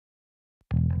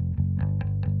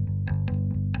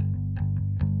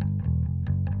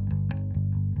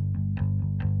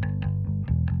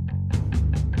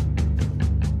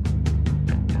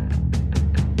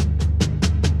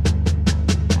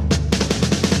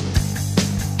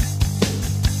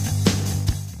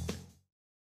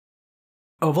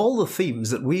Of all the themes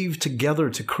that weave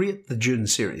together to create the Dune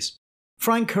series,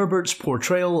 Frank Herbert's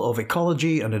portrayal of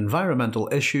ecology and environmental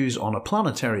issues on a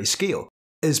planetary scale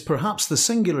is perhaps the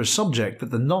singular subject that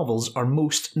the novels are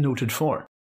most noted for.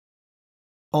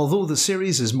 Although the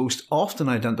series is most often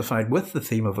identified with the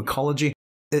theme of ecology,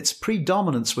 its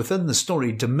predominance within the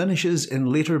story diminishes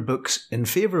in later books in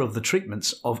favour of the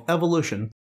treatments of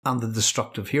evolution and the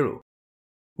destructive hero.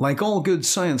 Like all good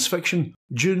science fiction,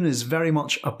 Dune is very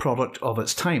much a product of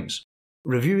its times,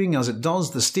 reviewing as it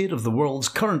does the state of the world's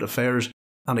current affairs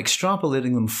and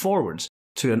extrapolating them forwards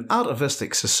to an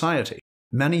atavistic society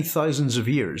many thousands of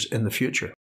years in the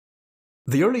future.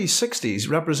 The early 60s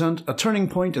represent a turning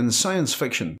point in science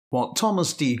fiction, what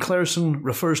Thomas D. Clareson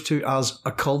refers to as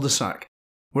a cul-de-sac,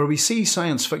 where we see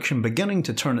science fiction beginning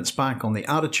to turn its back on the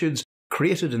attitudes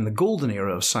created in the golden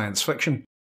era of science fiction,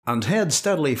 and head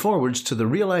steadily forwards to the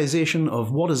realisation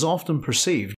of what is often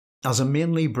perceived as a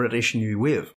mainly British new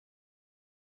wave.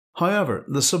 However,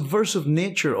 the subversive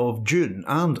nature of Dune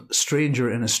and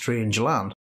Stranger in a Strange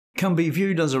Land can be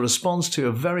viewed as a response to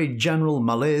a very general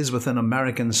malaise within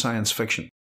American science fiction,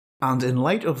 and in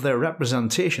light of their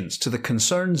representations to the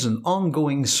concerns and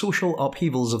ongoing social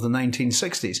upheavals of the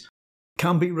 1960s,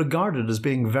 can be regarded as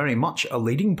being very much a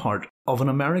leading part of an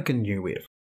American new wave.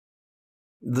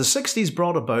 The 60s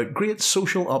brought about great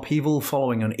social upheaval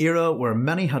following an era where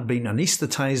many had been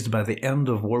anaesthetised by the end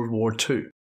of World War II.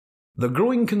 The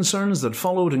growing concerns that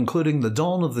followed, including the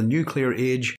dawn of the nuclear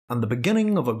age and the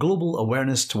beginning of a global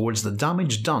awareness towards the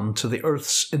damage done to the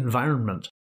Earth's environment.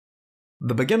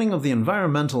 The beginning of the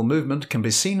environmental movement can be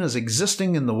seen as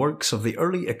existing in the works of the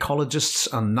early ecologists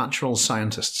and natural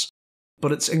scientists,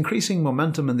 but its increasing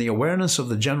momentum in the awareness of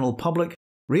the general public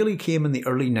really came in the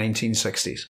early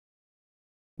 1960s.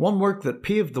 One work that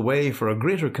paved the way for a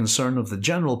greater concern of the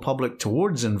general public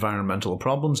towards environmental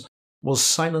problems was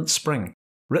Silent Spring,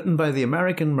 written by the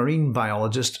American marine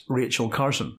biologist Rachel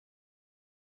Carson.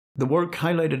 The work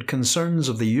highlighted concerns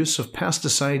of the use of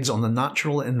pesticides on the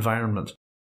natural environment,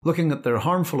 looking at their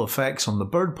harmful effects on the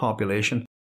bird population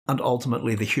and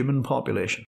ultimately the human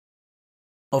population.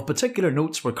 Of particular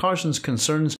note were Carson's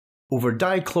concerns over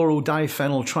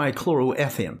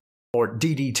dichlorodiphenyltrichloroethane, or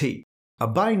DDT, a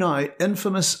by now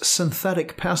infamous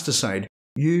synthetic pesticide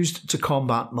used to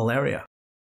combat malaria.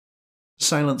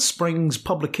 Silent Spring's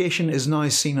publication is now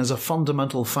seen as a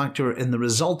fundamental factor in the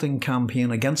resulting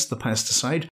campaign against the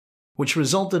pesticide, which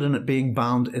resulted in it being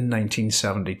banned in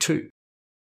 1972.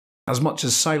 As much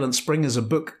as Silent Spring is a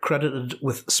book credited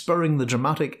with spurring the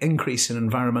dramatic increase in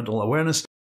environmental awareness,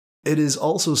 it is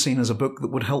also seen as a book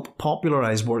that would help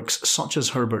popularise works such as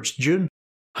Herbert's Dune,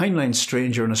 Heinlein's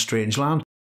Stranger in a Strange Land,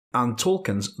 and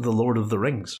Tolkien's The Lord of the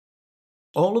Rings.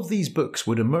 All of these books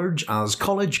would emerge as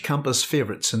college campus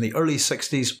favourites in the early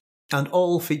 60s and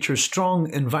all feature strong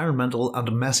environmental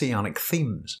and messianic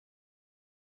themes.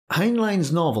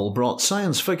 Heinlein's novel brought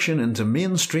science fiction into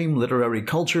mainstream literary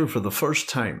culture for the first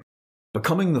time,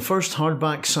 becoming the first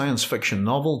hardback science fiction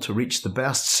novel to reach the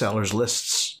bestsellers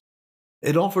lists.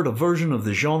 It offered a version of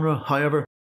the genre, however,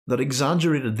 that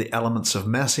exaggerated the elements of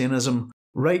messianism,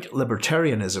 right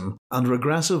libertarianism, and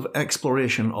regressive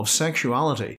exploration of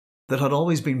sexuality that had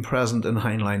always been present in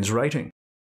Heinlein's writing.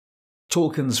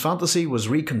 Tolkien's fantasy was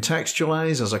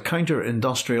recontextualised as a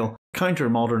counter-industrial,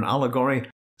 counter-modern allegory,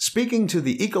 speaking to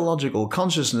the ecological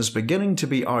consciousness beginning to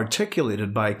be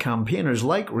articulated by campaigners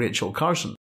like Rachel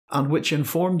Carson, and which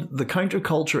informed the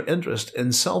counterculture interest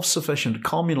in self-sufficient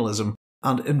communalism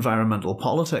and environmental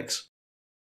politics.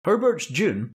 Herbert's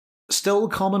Dune, still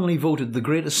commonly voted the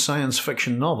greatest science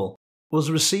fiction novel,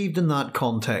 was received in that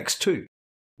context too,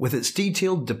 with its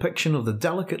detailed depiction of the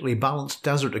delicately balanced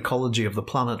desert ecology of the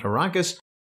planet Arrakis,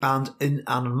 and in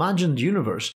an imagined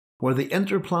universe where the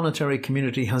interplanetary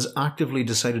community has actively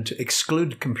decided to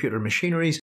exclude computer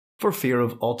machineries for fear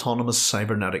of autonomous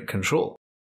cybernetic control.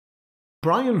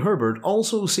 Brian Herbert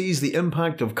also sees the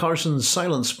impact of Carson's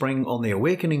Silent Spring on the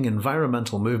awakening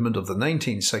environmental movement of the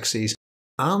 1960s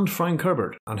and Frank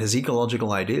Herbert and his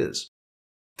ecological ideas.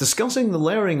 Discussing the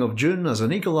layering of Dune as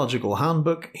an ecological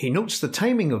handbook, he notes the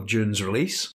timing of Dune's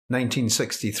release,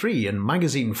 1963 in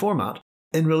magazine format,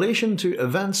 in relation to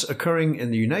events occurring in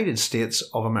the United States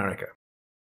of America.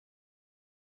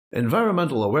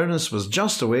 Environmental awareness was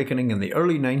just awakening in the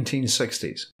early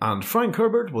 1960s, and Frank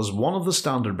Herbert was one of the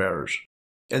standard bearers.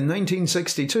 In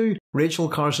 1962, Rachel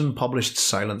Carson published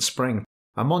Silent Spring,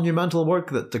 a monumental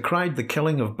work that decried the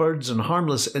killing of birds and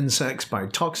harmless insects by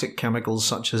toxic chemicals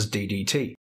such as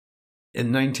DDT. In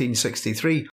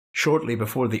 1963, shortly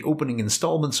before the opening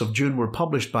installments of Dune were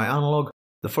published by Analog,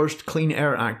 the first Clean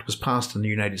Air Act was passed in the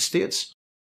United States.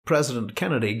 President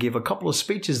Kennedy gave a couple of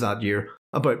speeches that year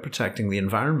about protecting the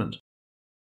environment.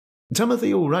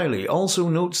 Timothy O'Reilly also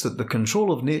notes that the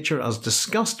control of nature as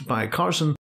discussed by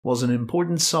Carson was an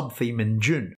important sub-theme in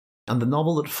Dune, and the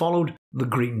novel that followed, The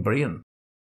Green Brain.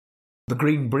 The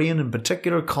Green Brain in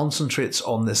particular concentrates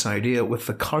on this idea with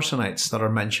the Carsonites that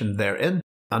are mentioned therein,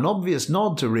 an obvious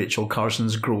nod to Rachel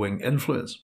Carson's growing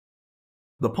influence.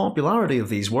 The popularity of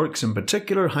these works in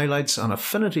particular highlights an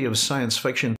affinity of science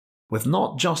fiction with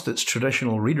not just its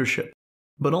traditional readership,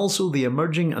 but also the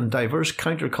emerging and diverse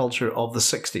counterculture of the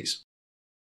 60s.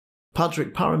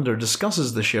 Patrick Parender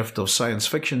discusses the shift of science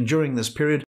fiction during this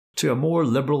period to a more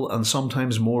liberal and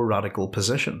sometimes more radical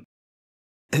position.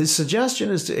 His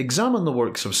suggestion is to examine the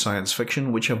works of science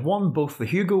fiction which have won both the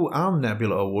Hugo and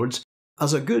Nebula Awards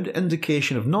as a good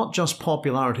indication of not just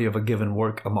popularity of a given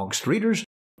work amongst readers,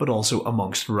 but also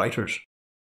amongst writers.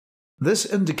 This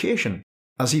indication,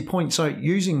 as he points out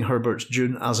using Herbert's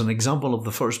Dune as an example of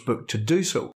the first book to do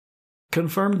so,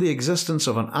 confirmed the existence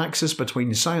of an axis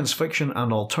between science fiction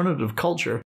and alternative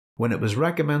culture when it was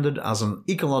recommended as an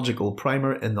ecological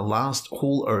primer in the last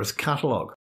Whole Earth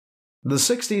catalogue. The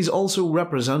 60s also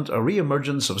represent a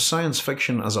re-emergence of science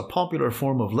fiction as a popular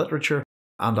form of literature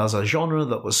and as a genre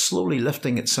that was slowly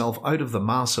lifting itself out of the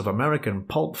mass of American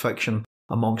pulp fiction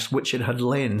amongst which it had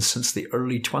lain since the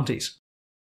early 20s.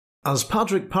 As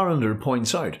Patrick Parender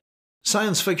points out,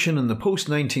 science fiction in the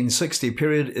post-1960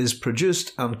 period is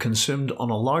produced and consumed on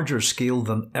a larger scale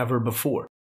than ever before,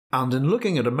 and in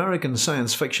looking at American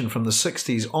science fiction from the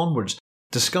 60s onwards,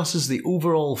 discusses the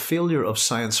overall failure of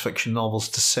science fiction novels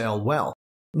to sell well,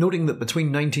 noting that between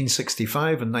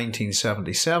 1965 and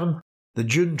 1977, the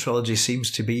Dune trilogy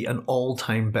seems to be an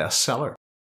all-time bestseller.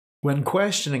 When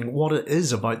questioning what it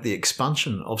is about the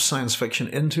expansion of science fiction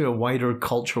into a wider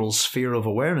cultural sphere of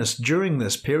awareness during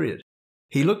this period,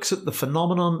 he looks at the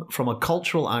phenomenon from a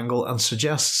cultural angle and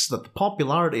suggests that the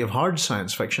popularity of hard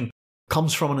science fiction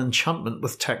comes from an enchantment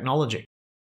with technology.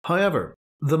 However,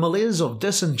 the malaise of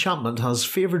disenchantment has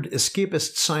favoured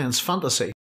escapist science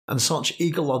fantasy and such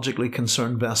ecologically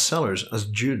concerned bestsellers as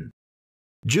Dune.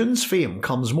 Dune's fame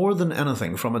comes more than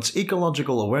anything from its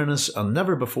ecological awareness and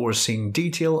never-before-seen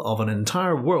detail of an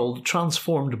entire world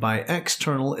transformed by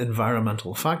external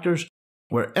environmental factors,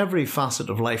 where every facet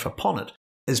of life upon it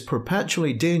is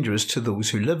perpetually dangerous to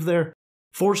those who live there,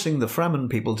 forcing the Fremen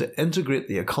people to integrate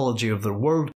the ecology of their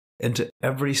world into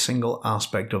every single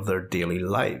aspect of their daily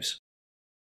lives.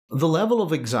 The level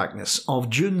of exactness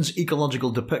of Dune's ecological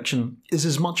depiction is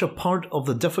as much a part of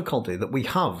the difficulty that we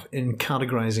have in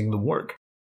categorising the work.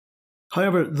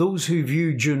 However, those who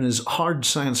view Dune as hard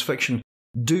science fiction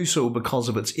do so because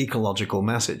of its ecological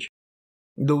message.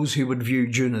 Those who would view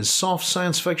Dune as soft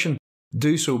science fiction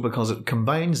do so because it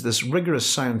combines this rigorous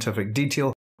scientific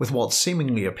detail with what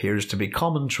seemingly appears to be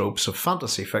common tropes of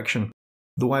fantasy fiction,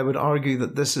 though I would argue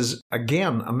that this is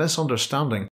again a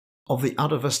misunderstanding of the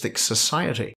atavistic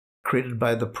society created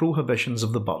by the prohibitions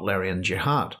of the Butlerian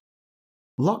Jihad.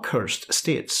 Luckhurst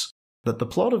states that the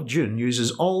plot of Dune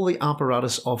uses all the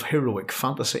apparatus of heroic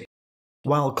fantasy,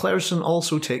 while Clareson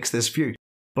also takes this view,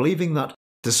 believing that,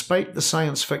 despite the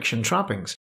science fiction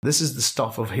trappings, this is the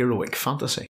stuff of heroic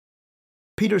fantasy.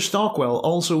 Peter Stockwell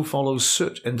also follows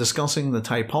suit in discussing the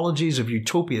typologies of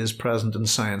utopias present in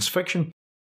science fiction,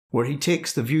 where he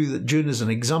takes the view that Dune is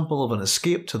an example of an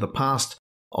escape to the past,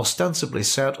 ostensibly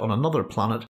set on another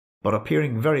planet, but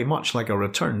appearing very much like a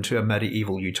return to a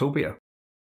medieval utopia.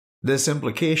 This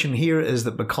implication here is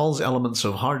that because elements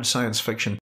of hard science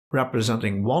fiction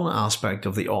representing one aspect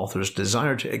of the author's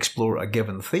desire to explore a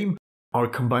given theme are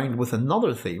combined with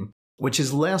another theme which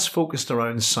is less focused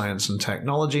around science and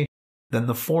technology, then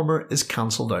the former is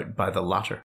cancelled out by the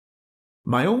latter.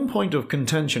 My own point of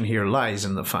contention here lies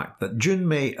in the fact that Dune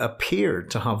may appear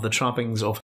to have the trappings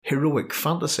of heroic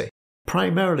fantasy,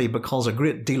 primarily because a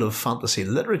great deal of fantasy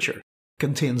literature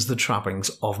contains the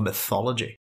trappings of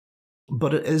mythology.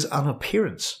 But it is an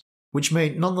appearance, which may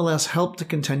nonetheless help to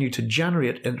continue to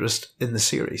generate interest in the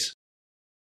series.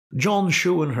 John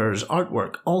Schoenherr's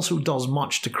artwork also does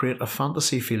much to create a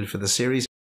fantasy feel for the series,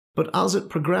 but as it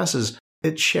progresses,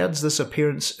 it sheds this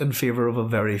appearance in favour of a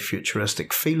very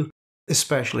futuristic feel,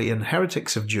 especially in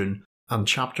Heretics of Dune and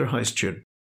Chapter House Dune.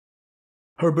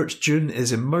 Herbert's Dune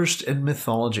is immersed in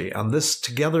mythology, and this,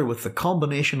 together with the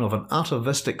combination of an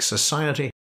atavistic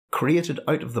society created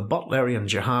out of the Butlerian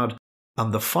Jihad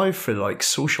and the Fauffre-like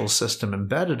social system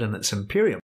embedded in its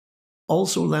imperium,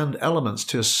 also lend elements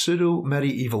to a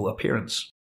pseudo-medieval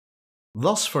appearance.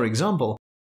 Thus, for example,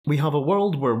 we have a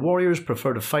world where warriors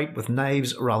prefer to fight with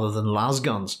knives rather than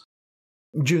lasguns.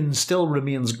 Dune still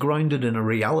remains grounded in a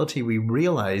reality we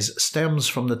realise stems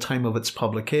from the time of its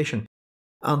publication,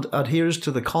 and adheres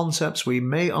to the concepts we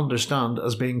may understand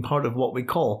as being part of what we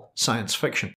call science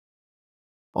fiction.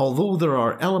 Although there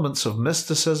are elements of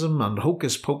mysticism and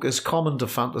hocus-pocus common to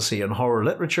fantasy and horror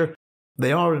literature,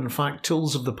 they are in fact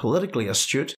tools of the politically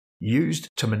astute used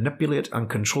to manipulate and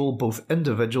control both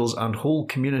individuals and whole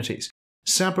communities,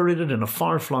 separated in a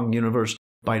far-flung universe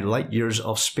by light years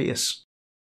of space.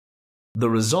 The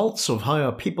results of how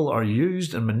a people are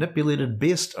used and manipulated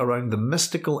based around the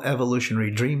mystical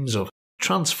evolutionary dreams of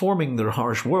transforming their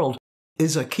harsh world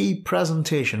is a key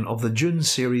presentation of the Dune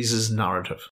series'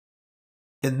 narrative.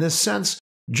 In this sense,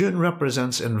 Dune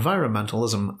represents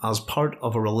environmentalism as part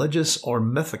of a religious or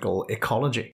mythical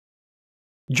ecology.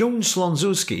 Joan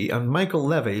Slonczewski and Michael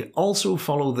Levy also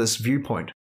follow this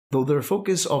viewpoint, though their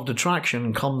focus of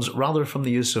detraction comes rather from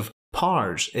the use of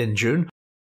powers in Dune,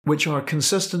 which are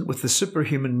consistent with the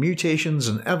superhuman mutations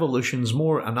and evolutions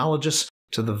more analogous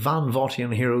to the Van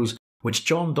Vottian heroes which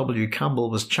John W. Campbell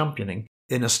was championing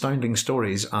in Astounding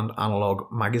Stories and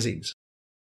Analog magazines.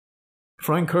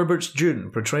 Frank Herbert's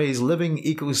Dune portrays living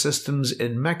ecosystems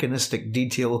in mechanistic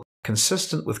detail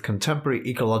consistent with contemporary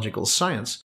ecological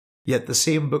science, yet the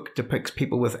same book depicts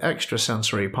people with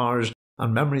extrasensory powers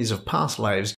and memories of past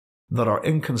lives that are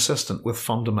inconsistent with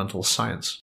fundamental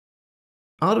science.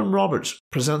 Adam Roberts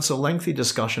presents a lengthy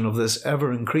discussion of this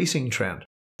ever-increasing trend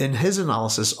in his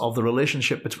analysis of the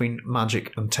relationship between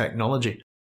magic and technology.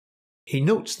 He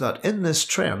notes that in this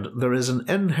trend there is an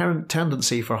inherent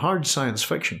tendency for hard science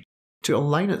fiction to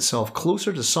align itself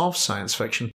closer to soft science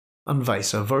fiction and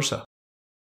vice versa.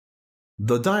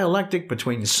 The dialectic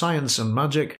between science and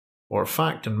magic, or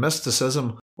fact and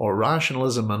mysticism, or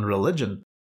rationalism and religion,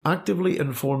 actively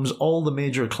informs all the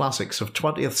major classics of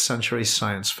 20th century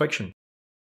science fiction.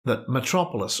 That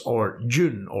Metropolis, or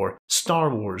Dune, or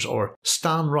Star Wars, or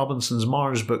Stan Robinson's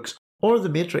Mars books, or the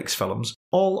Matrix films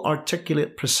all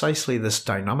articulate precisely this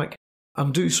dynamic,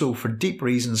 and do so for deep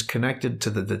reasons connected to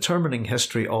the determining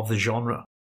history of the genre.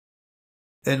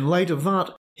 In light of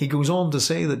that, he goes on to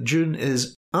say that Dune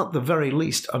is, at the very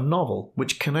least, a novel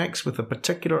which connects with a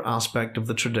particular aspect of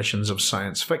the traditions of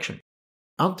science fiction,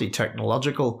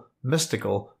 anti-technological,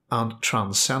 mystical, and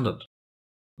transcendent.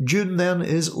 Dune then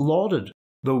is lauded,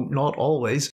 though not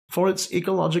always, for its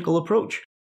ecological approach,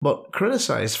 but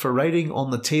criticised for writing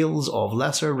on the tails of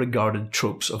lesser regarded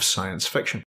tropes of science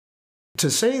fiction. To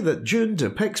say that Dune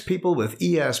depicts people with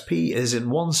ESP is in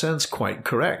one sense quite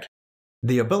correct.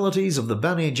 The abilities of the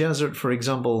Bene Gesserit, for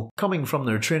example, coming from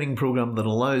their training program that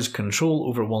allows control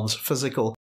over one's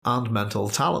physical and mental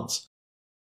talents.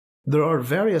 There are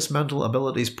various mental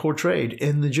abilities portrayed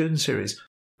in the Dune series,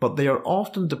 but they are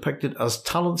often depicted as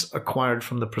talents acquired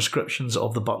from the prescriptions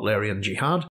of the Butlerian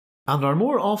Jihad, and are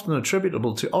more often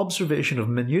attributable to observation of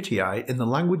minutiae in the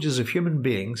languages of human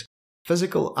beings,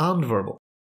 physical and verbal,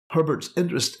 Herbert's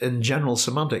interest in general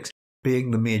semantics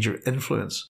being the major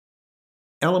influence.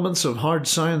 Elements of hard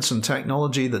science and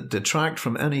technology that detract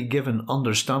from any given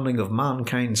understanding of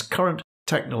mankind's current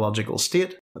technological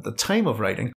state at the time of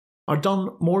writing are done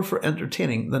more for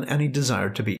entertaining than any desire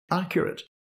to be accurate.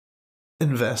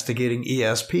 Investigating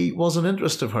ESP was an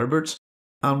interest of Herbert's,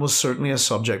 and was certainly a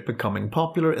subject becoming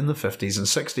popular in the 50s and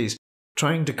 60s,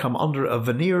 trying to come under a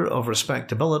veneer of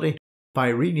respectability by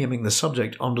renaming the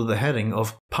subject under the heading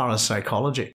of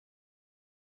parapsychology.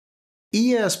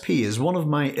 ESP is one of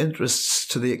my interests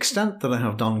to the extent that I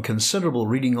have done considerable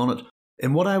reading on it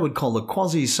in what I would call the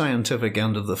quasi-scientific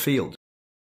end of the field.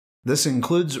 This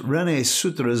includes René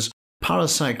Sutra's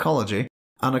Parapsychology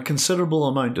and a considerable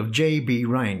amount of J.B.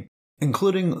 Rhine,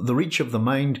 including The Reach of the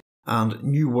Mind and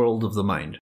New World of the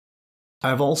Mind. I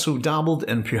have also dabbled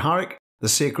in Puharich, the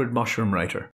Sacred Mushroom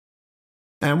Writer.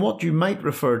 I am what you might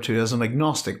refer to as an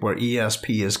agnostic where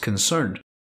ESP is concerned,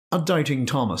 a doubting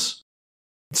Thomas.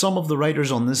 Some of the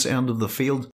writers on this end of the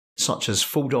field, such as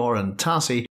Fodor and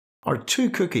Tassi, are too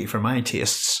cookie for my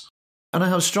tastes, and I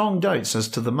have strong doubts as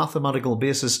to the mathematical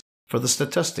basis for the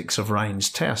statistics of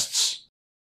Rhine's tests.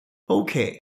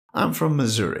 Okay, I'm from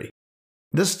Missouri.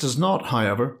 This does not,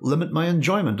 however, limit my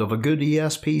enjoyment of a good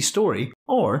ESP story,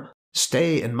 or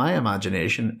stay in my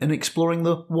imagination in exploring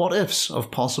the what-ifs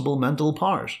of possible mental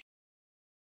powers.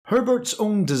 Herbert's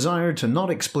own desire to not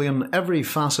explain every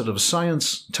facet of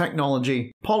science,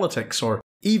 technology, politics, or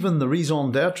even the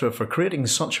raison d'etre for creating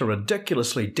such a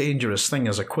ridiculously dangerous thing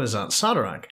as a Kwisatz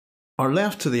Haderach are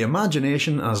left to the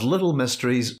imagination as little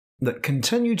mysteries that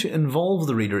continue to involve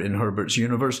the reader in Herbert's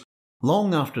universe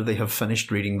long after they have finished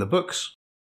reading the books.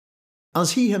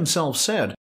 As he himself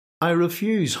said, I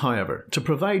refuse, however, to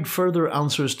provide further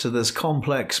answers to this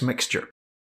complex mixture.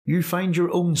 You find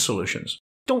your own solutions.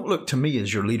 Don't look to me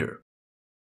as your leader.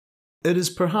 It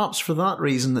is perhaps for that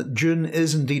reason that Dune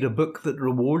is indeed a book that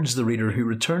rewards the reader who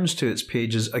returns to its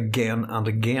pages again and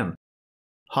again.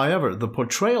 However, the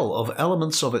portrayal of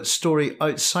elements of its story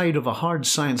outside of a hard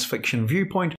science fiction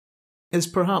viewpoint is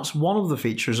perhaps one of the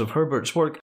features of Herbert's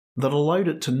work that allowed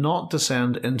it to not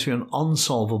descend into an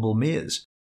unsolvable maze,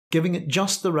 giving it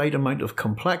just the right amount of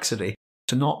complexity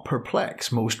to not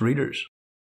perplex most readers.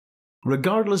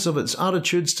 Regardless of its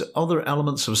attitudes to other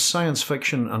elements of science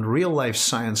fiction and real-life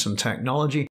science and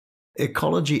technology,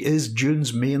 ecology is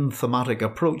Dune's main thematic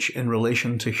approach in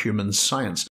relation to human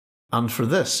science, and for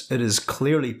this it is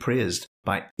clearly praised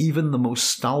by even the most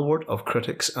stalwart of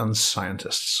critics and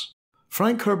scientists.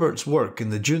 Frank Herbert's work in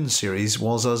the Dune series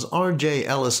was, as R.J.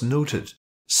 Ellis noted,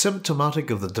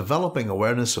 symptomatic of the developing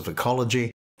awareness of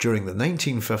ecology during the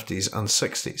 1950s and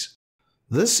 60s.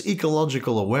 This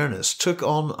ecological awareness took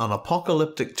on an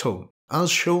apocalyptic tone,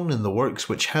 as shown in the works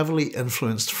which heavily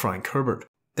influenced Frank Herbert,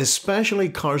 especially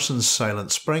Carson's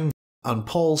Silent Spring and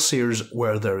Paul Sears'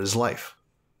 Where There Is Life.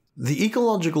 The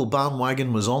ecological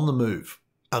bandwagon was on the move,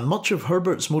 and much of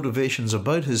Herbert's motivations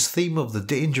about his theme of the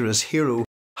dangerous hero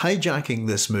hijacking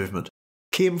this movement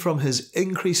came from his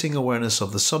increasing awareness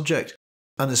of the subject,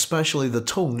 and especially the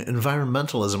tone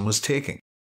environmentalism was taking.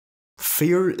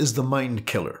 Fear is the mind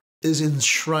killer is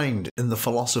enshrined in the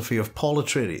philosophy of Paul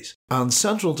Atreides, and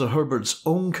central to Herbert's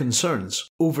own concerns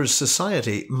over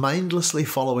society mindlessly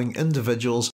following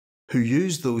individuals who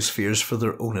used those fears for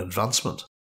their own advancement.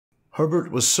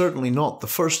 Herbert was certainly not the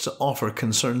first to offer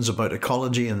concerns about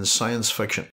ecology in science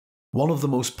fiction. One of the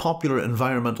most popular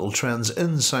environmental trends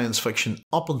in science fiction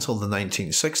up until the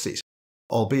 1960s,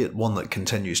 albeit one that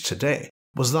continues today,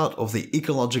 was that of the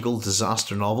ecological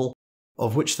disaster novel,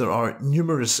 of which there are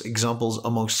numerous examples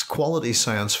amongst quality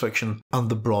science fiction and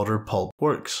the broader pulp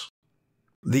works.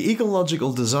 The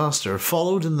ecological disaster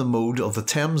followed in the mode of the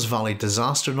Thames Valley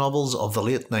disaster novels of the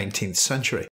late 19th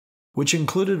century, which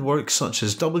included works such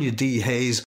as W.D.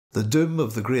 Hayes' The Doom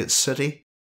of the Great City,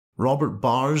 Robert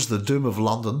Barr's The Doom of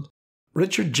London,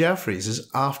 Richard Jefferies'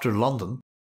 After London,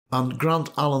 and Grant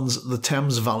Allen's The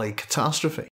Thames Valley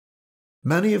Catastrophe.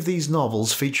 Many of these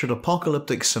novels featured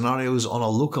apocalyptic scenarios on a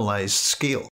localised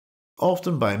scale,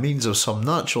 often by means of some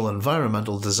natural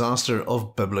environmental disaster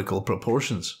of biblical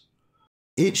proportions.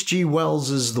 H.G.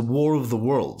 Wells's The War of the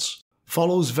Worlds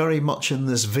follows very much in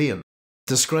this vein,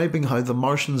 describing how the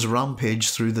Martians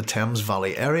rampage through the Thames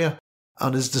Valley area,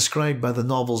 and is described by the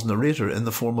novel's narrator in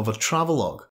the form of a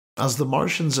travelogue, as the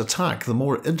Martians attack the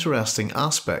more interesting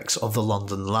aspects of the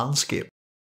London landscape.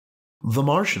 The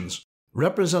Martians,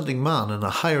 representing man in a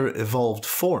higher evolved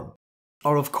form,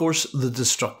 are of course the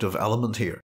destructive element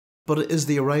here, but it is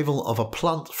the arrival of a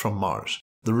plant from Mars,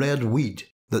 the red weed,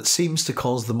 that seems to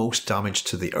cause the most damage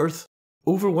to the Earth,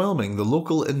 overwhelming the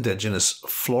local indigenous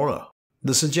flora.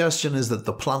 The suggestion is that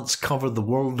the plants cover the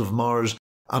world of Mars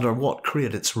and are what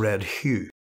create its red hue.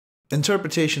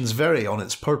 Interpretations vary on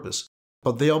its purpose,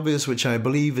 but the obvious, which I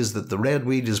believe, is that the red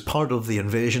weed is part of the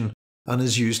invasion and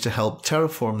is used to help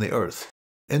terraform the Earth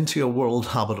into a world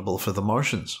habitable for the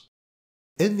Martians.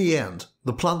 In the end,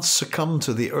 the plants succumb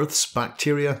to the Earth's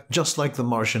bacteria just like the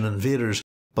Martian invaders,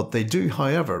 but they do,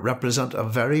 however, represent a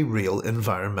very real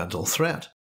environmental threat.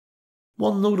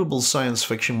 One notable science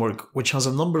fiction work which has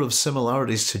a number of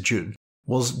similarities to Dune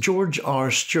was George R.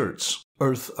 Stewart's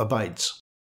Earth Abides.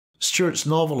 Stewart's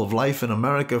novel of life in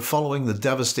America following the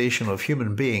devastation of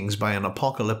human beings by an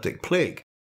apocalyptic plague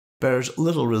bears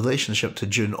little relationship to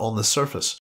Dune on the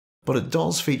surface, but it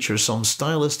does feature some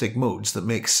stylistic modes that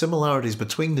make similarities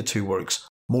between the two works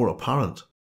more apparent.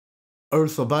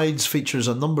 Earth Abides features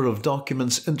a number of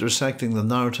documents intersecting the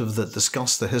narrative that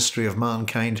discuss the history of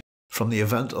mankind from the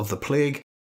event of the plague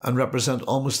and represent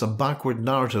almost a backward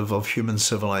narrative of human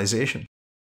civilization.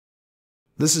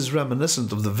 This is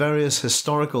reminiscent of the various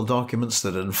historical documents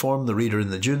that inform the reader in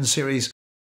the Dune series,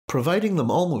 providing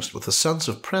them almost with a sense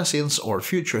of prescience or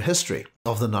future history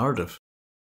of the narrative.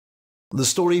 The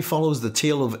story follows the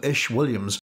tale of Ish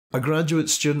Williams, a graduate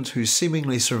student who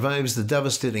seemingly survives the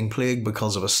devastating plague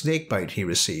because of a snakebite he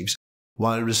receives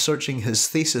while researching his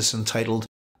thesis entitled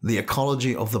The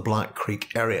Ecology of the Black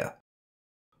Creek Area.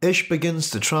 Ish begins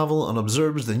to travel and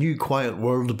observes the new quiet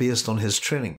world based on his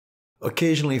training,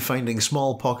 occasionally finding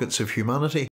small pockets of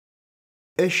humanity.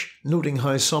 Ish, noting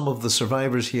how some of the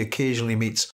survivors he occasionally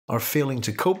meets are failing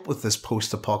to cope with this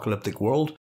post-apocalyptic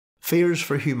world, fears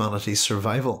for humanity's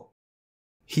survival.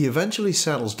 He eventually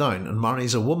settles down and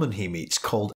marries a woman he meets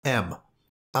called M,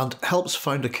 and helps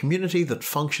found a community that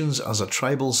functions as a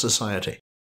tribal society.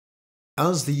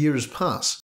 As the years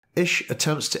pass, Ish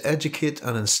attempts to educate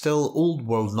and instill old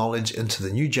world knowledge into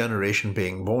the new generation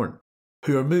being born,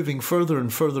 who are moving further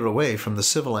and further away from the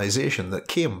civilization that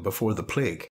came before the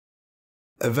plague.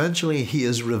 Eventually he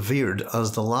is revered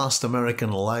as the last American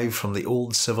alive from the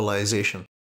old civilization,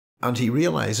 and he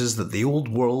realizes that the old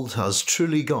world has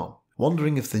truly gone,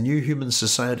 wondering if the new human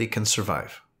society can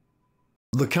survive.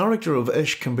 The character of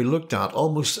Ish can be looked at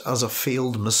almost as a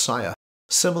failed messiah,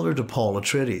 similar to Paul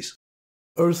Atreides.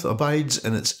 Earth abides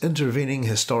in its intervening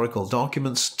historical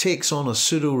documents, takes on a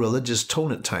pseudo-religious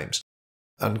tone at times,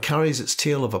 and carries its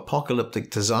tale of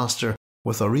apocalyptic disaster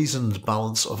with a reasoned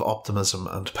balance of optimism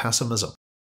and pessimism.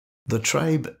 The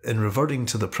tribe, in reverting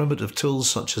to the primitive tools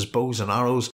such as bows and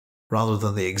arrows, rather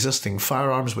than the existing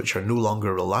firearms which are no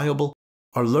longer reliable,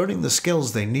 are learning the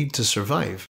skills they need to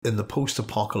survive in the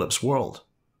post-apocalypse world.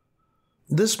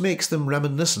 This makes them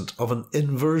reminiscent of an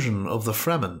inversion of the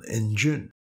Fremen in Dune.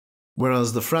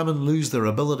 Whereas the Fremen lose their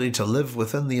ability to live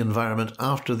within the environment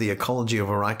after the ecology of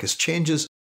Arrakis changes,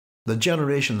 the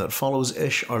generation that follows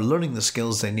Ish are learning the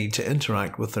skills they need to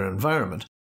interact with their environment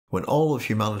when all of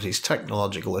humanity's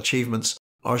technological achievements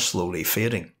are slowly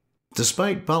fading.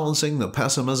 Despite balancing the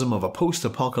pessimism of a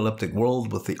post-apocalyptic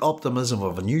world with the optimism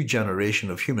of a new generation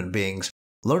of human beings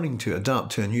learning to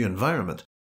adapt to a new environment,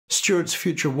 Stuart's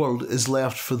future world is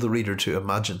left for the reader to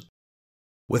imagine.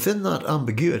 Within that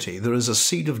ambiguity there is a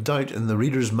seed of doubt in the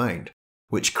reader's mind,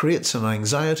 which creates an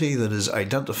anxiety that is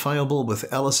identifiable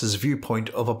with Ellis's viewpoint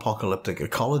of apocalyptic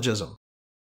ecologism.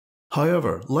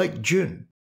 However, like Dune,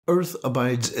 Earth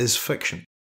Abides is fiction,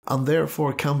 and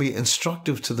therefore can be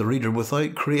instructive to the reader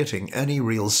without creating any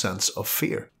real sense of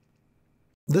fear.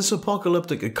 This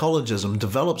apocalyptic ecologism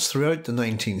develops throughout the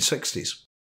 1960s,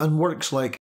 and works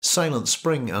like Silent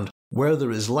Spring and Where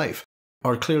There Is Life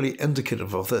are clearly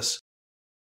indicative of this.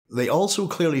 They also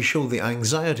clearly show the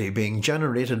anxiety being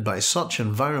generated by such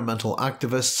environmental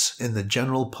activists in the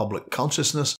general public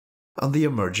consciousness and the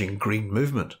emerging green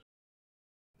movement.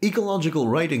 Ecological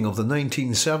writing of the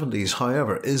 1970s,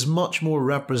 however, is much more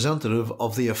representative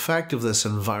of the effect of this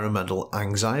environmental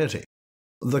anxiety.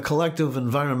 The collective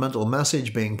environmental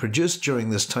message being produced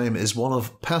during this time is one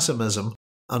of pessimism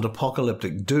and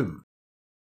apocalyptic doom.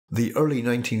 The early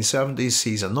 1970s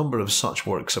sees a number of such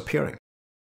works appearing.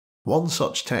 One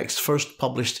such text, first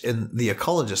published in The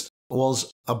Ecologist,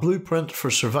 was A Blueprint for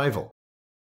Survival.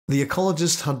 The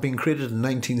Ecologist had been created in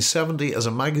 1970 as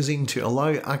a magazine to allow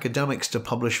academics to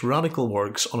publish radical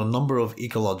works on a number of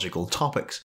ecological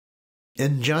topics.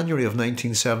 In January of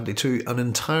 1972, an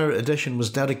entire edition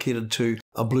was dedicated to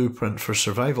A Blueprint for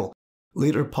Survival,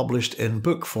 later published in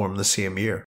book form the same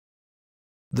year.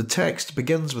 The text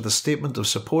begins with a statement of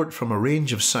support from a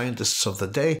range of scientists of the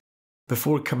day,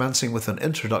 before commencing with an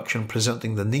introduction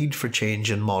presenting the need for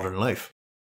change in modern life.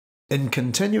 In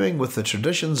continuing with the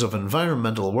traditions of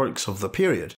environmental works of the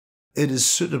period, it is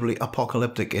suitably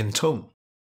apocalyptic in tone.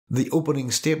 The opening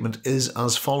statement is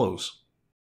as follows.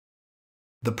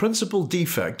 The principal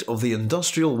defect of the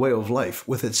industrial way of life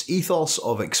with its ethos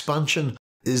of expansion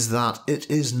is that it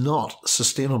is not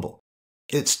sustainable.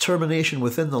 Its termination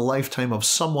within the lifetime of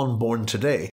someone born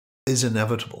today is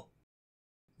inevitable.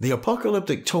 The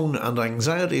apocalyptic tone and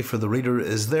anxiety for the reader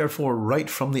is therefore right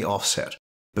from the offset,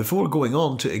 before going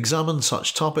on to examine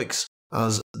such topics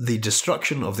as the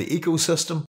destruction of the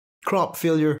ecosystem, crop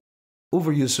failure,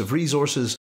 overuse of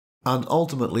resources, and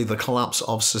ultimately the collapse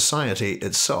of society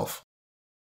itself.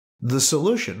 The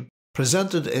solution,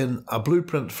 presented in A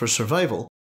Blueprint for Survival,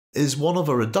 is one of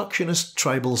a reductionist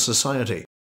tribal society,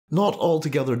 not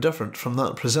altogether different from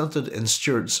that presented in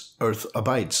Stuart's Earth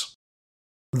Abides.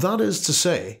 That is to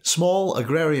say, small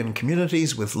agrarian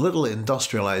communities with little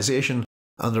industrialisation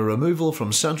and a removal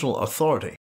from central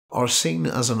authority are seen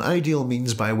as an ideal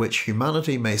means by which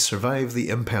humanity may survive the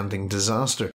impending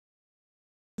disaster.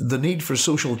 The need for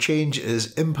social change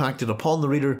is impacted upon the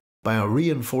reader by a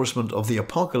reinforcement of the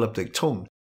apocalyptic tone,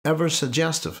 ever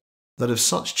suggestive that if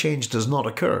such change does not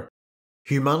occur,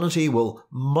 humanity will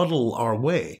muddle our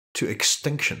way to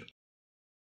extinction.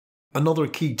 Another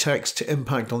key text to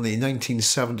impact on the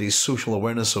 1970s social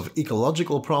awareness of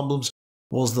ecological problems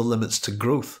was The Limits to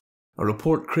Growth, a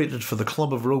report created for the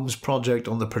Club of Rome's project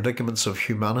on the predicaments of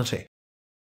humanity.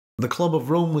 The Club of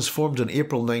Rome was formed in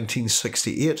April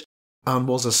 1968 and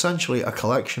was essentially a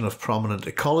collection of prominent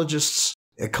ecologists,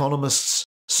 economists,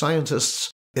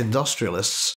 scientists,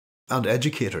 industrialists, and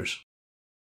educators.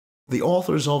 The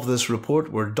authors of this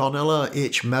report were Donella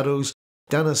H. Meadows,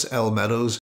 Dennis L.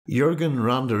 Meadows, Jürgen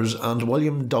Randers and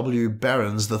William W.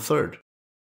 Behrens III.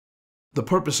 The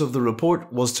purpose of the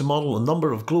report was to model a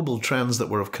number of global trends that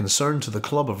were of concern to the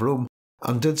Club of Rome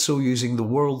and did so using the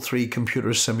World 3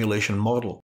 computer simulation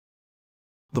model.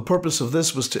 The purpose of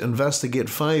this was to investigate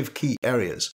 5 key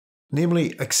areas: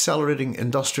 namely accelerating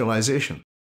industrialization,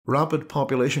 rapid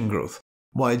population growth,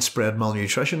 widespread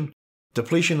malnutrition,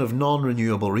 depletion of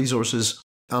non-renewable resources,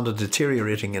 and a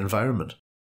deteriorating environment.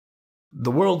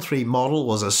 The World 3 model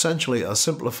was essentially a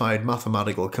simplified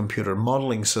mathematical computer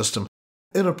modelling system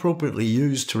inappropriately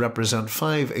used to represent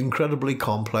 5 incredibly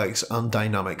complex and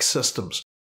dynamic systems.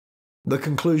 The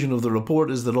conclusion of the report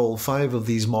is that all 5 of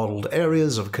these modelled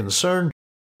areas of concern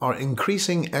are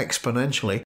increasing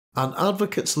exponentially and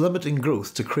advocates limiting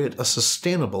growth to create a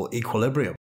sustainable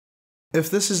equilibrium. If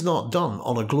this is not done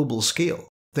on a global scale,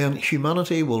 then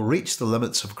humanity will reach the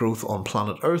limits of growth on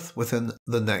planet Earth within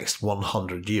the next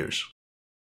 100 years.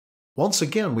 Once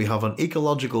again, we have an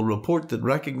ecological report that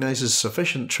recognises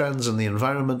sufficient trends in the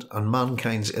environment and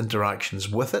mankind's interactions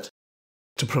with it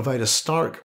to provide a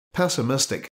stark,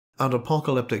 pessimistic, and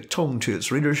apocalyptic tone to its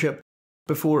readership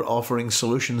before offering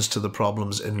solutions to the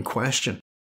problems in question.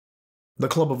 The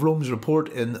Club of Rome's report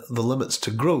in The Limits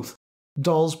to Growth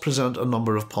does present a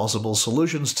number of possible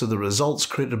solutions to the results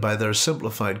created by their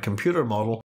simplified computer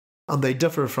model, and they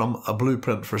differ from A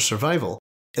Blueprint for Survival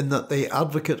in that they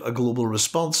advocate a global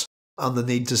response and the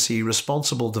need to see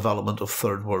responsible development of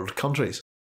third world countries.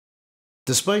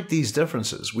 Despite these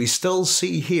differences, we still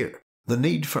see here the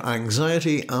need for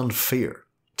anxiety and fear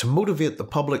to motivate the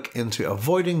public into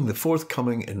avoiding the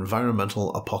forthcoming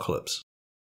environmental apocalypse.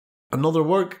 Another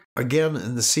work, again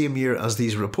in the same year as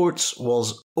these reports,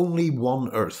 was Only One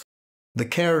Earth: The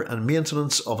Care and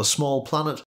Maintenance of a Small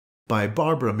Planet by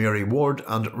Barbara Mary Ward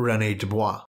and René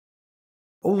Dubois.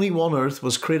 Only One Earth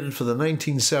was created for the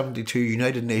 1972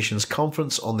 United Nations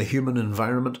Conference on the Human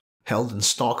Environment held in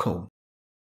Stockholm.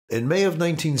 In May of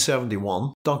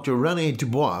 1971, Dr. René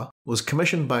Dubois was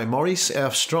commissioned by Maurice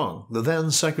F. Strong, the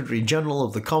then Secretary General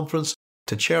of the conference,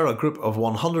 to chair a group of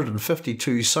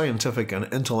 152 scientific and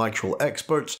intellectual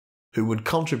experts who would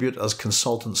contribute as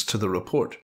consultants to the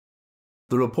report.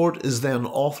 The report is then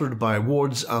authored by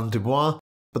Wards and Dubois,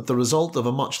 but the result of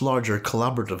a much larger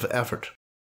collaborative effort.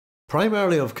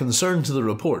 Primarily of concern to the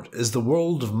report is the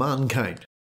world of mankind,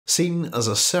 seen as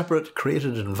a separate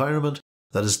created environment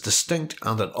that is distinct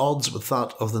and at odds with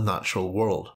that of the natural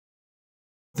world.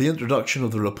 The introduction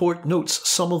of the report notes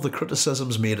some of the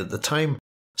criticisms made at the time,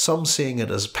 some seeing it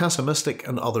as pessimistic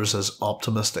and others as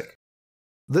optimistic.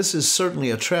 This is certainly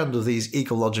a trend of these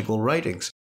ecological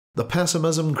writings, the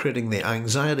pessimism creating the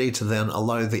anxiety to then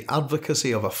allow the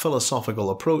advocacy of a philosophical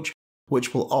approach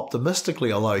which will optimistically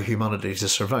allow humanity to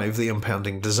survive the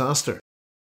impending disaster.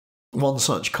 One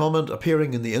such comment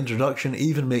appearing in the introduction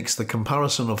even makes the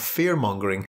comparison of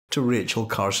fear-mongering to Rachel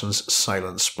Carson's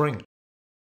Silent Spring.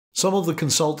 Some of the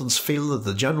consultants feel that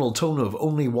the general tone of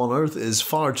Only One Earth is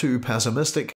far too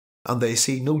pessimistic, and they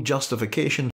see no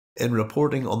justification in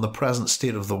reporting on the present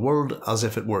state of the world as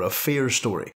if it were a fear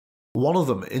story. One of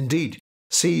them, indeed,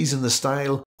 sees in the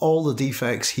style all the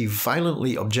defects he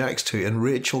violently objects to in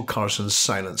Rachel Carson's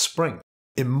Silent Spring,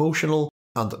 emotional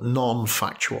and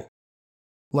non-factual.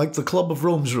 Like the Club of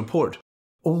Rome's report,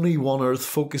 Only One Earth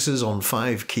focuses on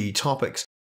 5 key topics,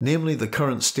 namely the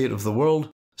current state of the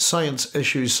world, science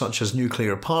issues such as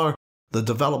nuclear power, the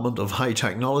development of high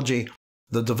technology,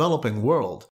 the developing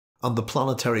world, and the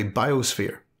planetary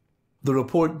biosphere. The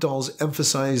report does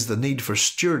emphasise the need for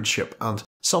stewardship and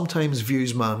sometimes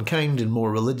views mankind in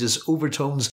more religious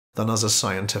overtones than as a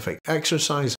scientific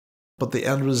exercise, but the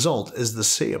end result is the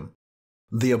same.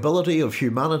 The ability of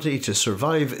humanity to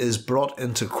survive is brought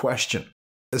into question,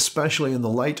 especially in the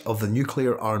light of the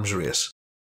nuclear arms race.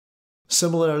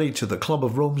 Similarly to the Club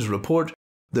of Rome's report,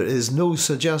 there is no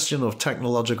suggestion of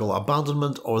technological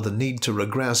abandonment or the need to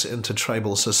regress into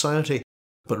tribal society,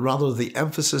 but rather the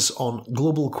emphasis on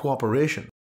global cooperation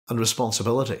and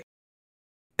responsibility.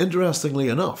 Interestingly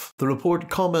enough, the report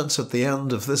comments at the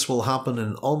end if this will happen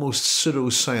in almost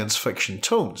pseudo-science fiction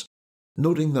tones,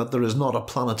 noting that there is not a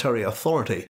planetary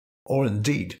authority, or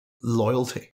indeed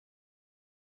loyalty.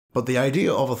 But the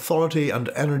idea of authority and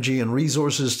energy and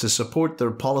resources to support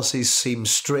their policies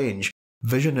seems strange,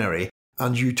 visionary,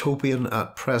 and utopian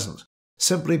at present,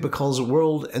 simply because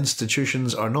world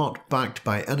institutions are not backed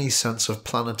by any sense of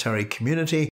planetary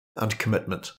community and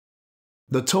commitment.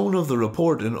 The tone of the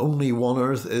report in Only One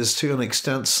Earth is to an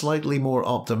extent slightly more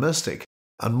optimistic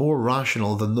and more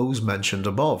rational than those mentioned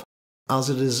above, as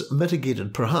it is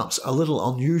mitigated perhaps a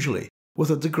little unusually with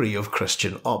a degree of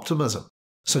Christian optimism,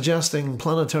 suggesting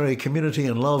planetary community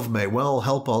and love may well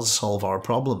help us solve our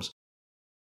problems.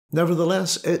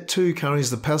 Nevertheless, it too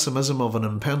carries the pessimism of an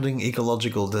impending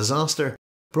ecological disaster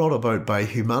brought about by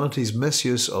humanity's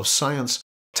misuse of science,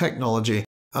 technology,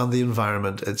 and the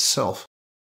environment itself.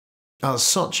 As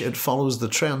such, it follows the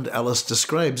trend Ellis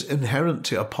describes inherent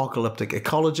to apocalyptic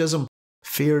ecologism: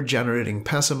 fear-generating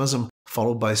pessimism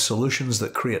followed by solutions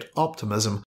that create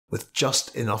optimism with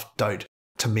just enough doubt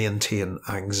to maintain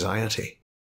anxiety.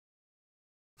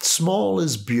 Small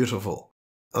is Beautiful: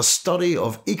 A Study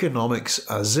of Economics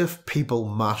as If People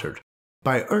Mattered,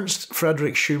 by Ernst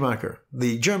Friedrich Schumacher,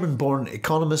 the German-born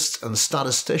economist and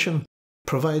statistician,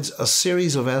 provides a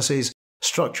series of essays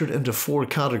structured into 4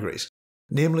 categories,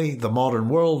 namely the modern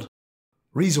world,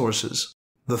 resources,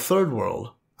 the third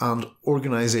world, and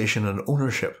organisation and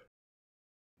ownership.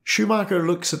 Schumacher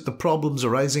looks at the problems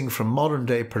arising from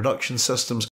modern-day production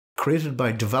systems created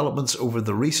by developments over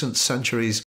the recent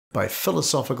centuries by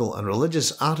philosophical and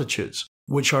religious attitudes,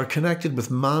 which are connected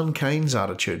with mankind's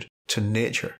attitude to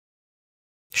nature.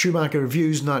 Schumacher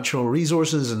views natural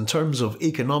resources in terms of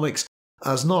economics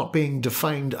as not being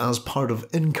defined as part of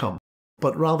income,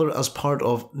 but rather as part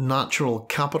of natural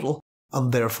capital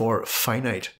and therefore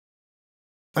finite.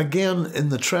 Again, in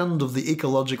the trend of the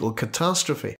ecological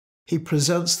catastrophe, he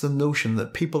presents the notion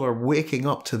that people are waking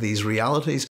up to these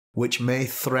realities which may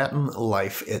threaten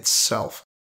life itself,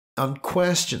 and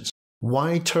questions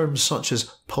why terms such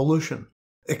as pollution,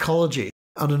 ecology,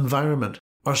 and environment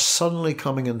are suddenly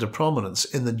coming into prominence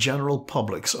in the general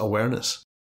public's awareness.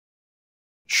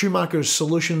 Schumacher's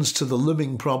solutions to the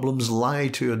looming problems lie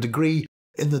to a degree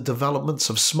in the developments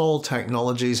of small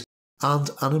technologies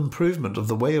and an improvement of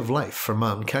the way of life for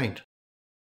mankind.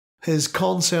 His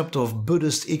concept of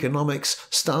Buddhist economics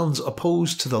stands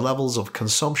opposed to the levels of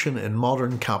consumption in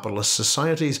modern capitalist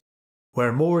societies,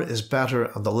 where more is better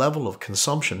and the level of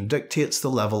consumption dictates the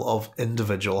level of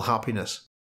individual happiness.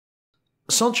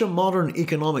 Such a modern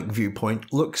economic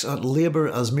viewpoint looks at labour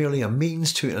as merely a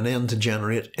means to an end to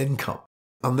generate income,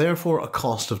 and therefore a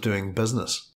cost of doing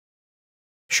business.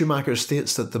 Schumacher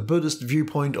states that the Buddhist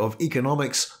viewpoint of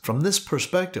economics from this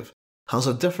perspective has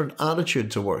a different attitude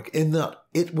to work, in that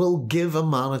it will give a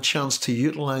man a chance to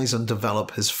utilise and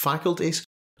develop his faculties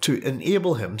to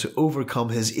enable him to overcome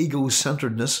his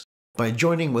ego-centredness by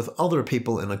joining with other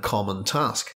people in a common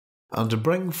task, and to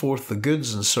bring forth the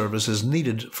goods and services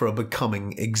needed for a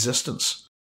becoming existence.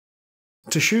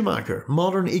 To Schumacher,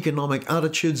 modern economic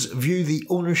attitudes view the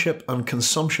ownership and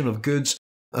consumption of goods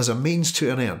as a means to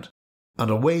an end,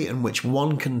 and a way in which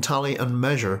one can tally and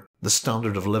measure the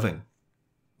standard of living.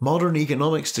 Modern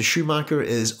economics to Schumacher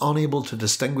is unable to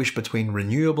distinguish between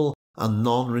renewable and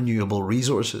non-renewable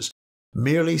resources,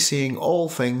 merely seeing all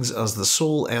things as the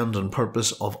sole end and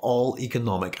purpose of all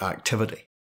economic activity.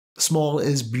 Small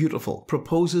is Beautiful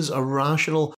proposes a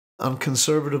rational and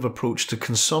conservative approach to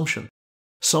consumption,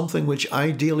 something which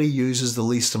ideally uses the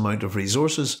least amount of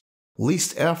resources,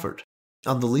 least effort,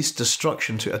 and the least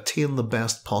destruction to attain the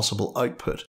best possible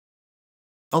output.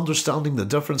 Understanding the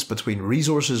difference between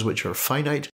resources which are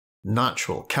finite,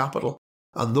 natural capital,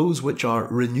 and those which are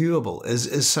renewable is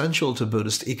essential to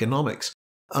Buddhist economics,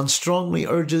 and strongly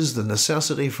urges the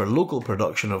necessity for local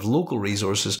production of local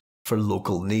resources for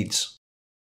local needs.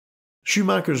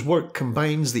 Schumacher's work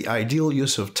combines the ideal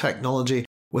use of technology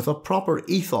with a proper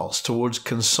ethos towards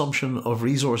consumption of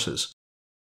resources.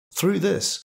 Through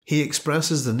this, he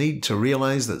expresses the need to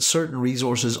realise that certain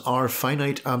resources are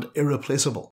finite and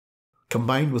irreplaceable,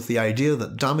 combined with the idea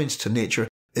that damage to nature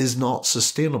is not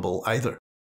sustainable either.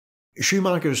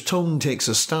 Schumacher's tone takes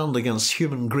a stand against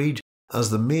human greed as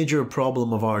the major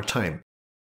problem of our time,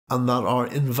 and that our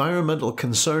environmental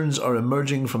concerns are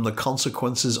emerging from the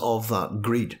consequences of that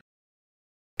greed.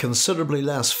 Considerably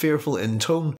less fearful in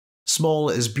tone, Small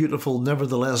is Beautiful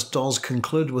nevertheless does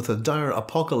conclude with a dire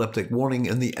apocalyptic warning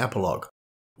in the epilogue,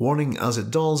 warning as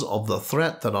it does of the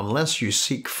threat that unless you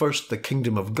seek first the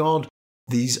kingdom of God,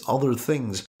 these other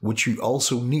things which you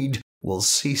also need will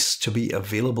cease to be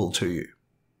available to you.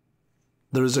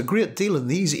 There is a great deal in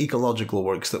these ecological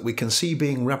works that we can see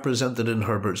being represented in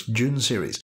Herbert's Dune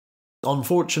series.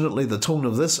 Unfortunately, the tone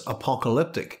of this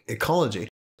apocalyptic ecology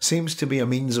seems to be a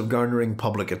means of garnering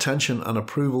public attention and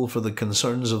approval for the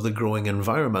concerns of the growing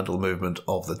environmental movement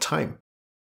of the time.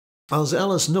 As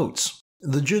Ellis notes,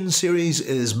 the Dune series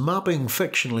is mapping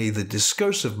fictionally the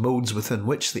discursive modes within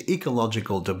which the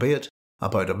ecological debate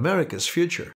about America's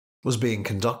future was being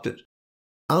conducted.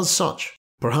 As such,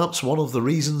 perhaps one of the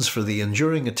reasons for the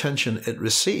enduring attention it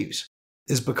receives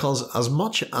is because, as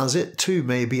much as it too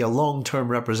may be a long-term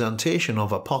representation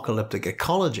of apocalyptic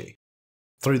ecology,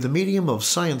 through the medium of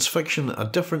science fiction a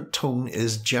different tone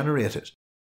is generated.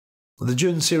 The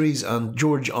Dune series and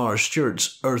George R.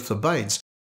 Stewart's Earth Abides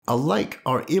alike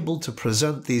are able to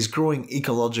present these growing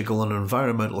ecological and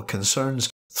environmental concerns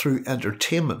through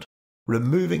entertainment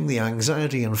removing the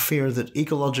anxiety and fear that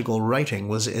ecological writing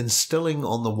was instilling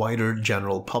on the wider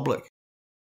general public.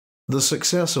 The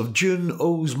success of Dune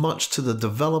owes much to the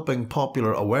developing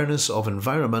popular awareness of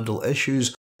environmental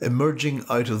issues emerging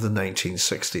out of the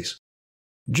 1960s.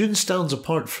 Dune stands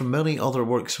apart from many other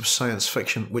works of science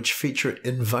fiction which feature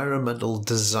environmental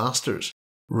disasters,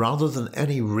 rather than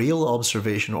any real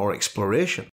observation or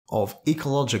exploration of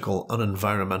ecological and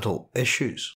environmental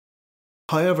issues.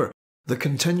 However, the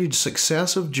continued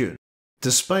success of Dune,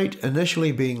 despite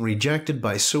initially being rejected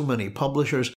by so many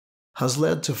publishers, has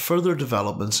led to further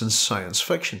developments in science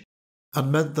fiction,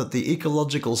 and meant that the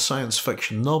ecological science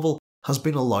fiction novel has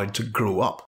been allowed to grow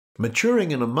up,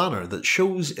 maturing in a manner that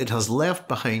shows it has left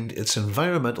behind its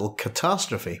environmental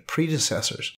catastrophe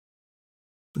predecessors.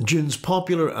 Dune's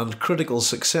popular and critical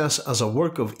success as a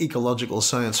work of ecological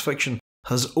science fiction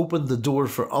has opened the door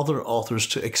for other authors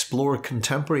to explore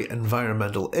contemporary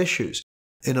environmental issues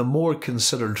in a more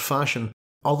considered fashion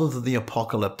other than the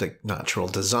apocalyptic natural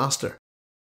disaster.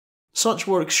 Such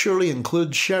works surely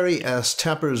include Sherry S.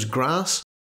 Tepper's Grass,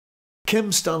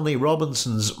 Kim Stanley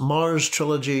Robinson's Mars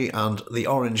trilogy and the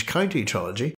Orange County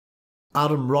trilogy,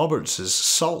 Adam Roberts'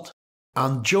 Salt,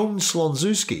 and Joan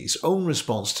Slonczewski's own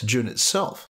response to Dune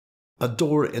itself, A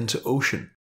Door into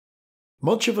Ocean.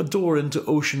 Much of A Door into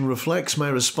Ocean reflects my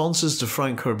responses to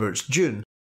Frank Herbert's Dune,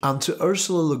 and to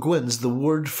Ursula Le Guin's The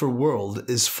Word for World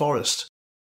is Forest.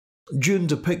 Dune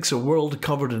depicts a world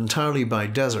covered entirely by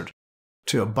desert.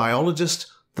 To a biologist,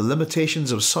 the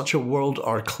limitations of such a world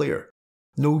are clear.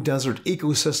 No desert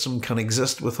ecosystem can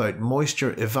exist without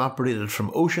moisture evaporated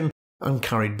from ocean and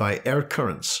carried by air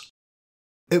currents.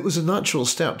 It was a natural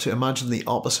step to imagine the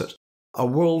opposite, a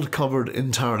world covered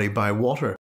entirely by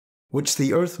water, which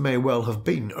the Earth may well have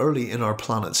been early in our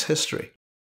planet's history.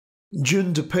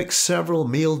 Dune depicts several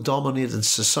male-dominated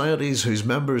societies whose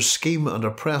members scheme and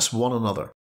oppress one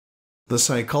another. The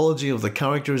psychology of the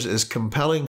characters is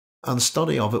compelling, and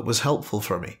study of it was helpful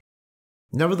for me.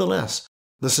 Nevertheless,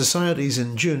 the societies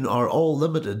in Dune are all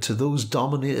limited to those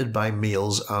dominated by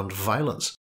males and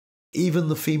violence. Even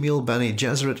the female Bene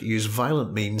Gesserit use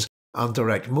violent means and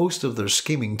direct most of their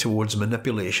scheming towards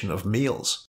manipulation of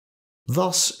males.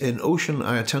 Thus, in Ocean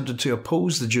I attempted to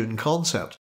oppose the Dune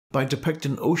concept by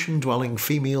depicting ocean-dwelling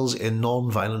females in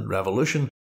non-violent revolution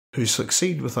who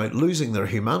succeed without losing their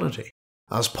humanity,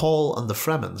 as Paul and the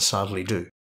Fremen sadly do.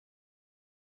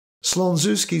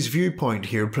 Slonczewski's viewpoint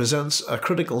here presents a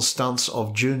critical stance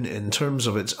of Dune in terms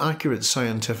of its accurate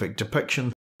scientific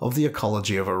depiction of the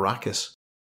ecology of Arrakis.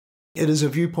 It is a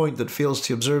viewpoint that fails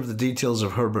to observe the details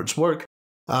of Herbert's work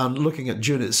and looking at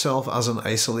Dune itself as an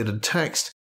isolated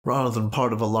text rather than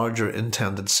part of a larger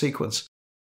intended sequence.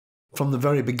 From the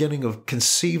very beginning of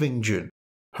conceiving Dune,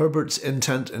 Herbert's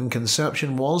intent in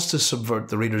conception was to subvert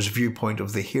the reader's viewpoint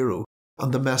of the hero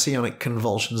and the messianic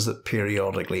convulsions that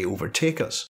periodically overtake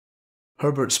us.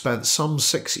 Herbert spent some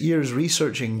 6 years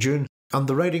researching Dune, and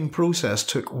the writing process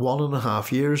took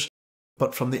 1.5 years,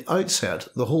 but from the outset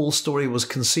the whole story was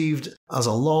conceived as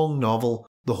a long novel,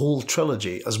 the whole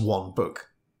trilogy as one book.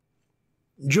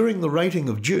 During the writing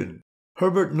of Dune,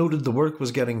 Herbert noted the work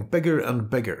was getting bigger and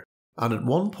bigger, and at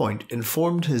one point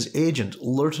informed his agent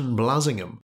Lurton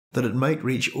Blasingham that it might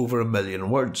reach over 1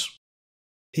 million words.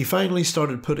 He finally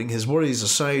started putting his worries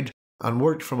aside and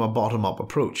worked from a bottom-up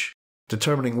approach,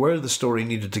 determining where the story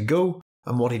needed to go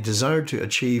and what he desired to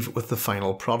achieve with the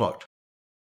final product.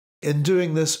 In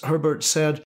doing this, Herbert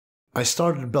said, "I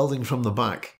started building from the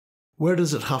back. Where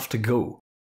does it have to go?"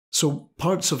 So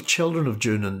parts of Children of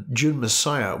Dune and Dune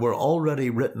Messiah were already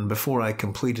written before I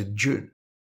completed Dune.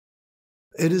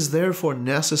 It is therefore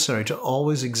necessary to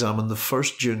always examine the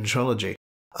first Dune trilogy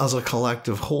as a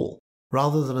collective whole,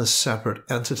 rather than as separate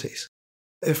entities.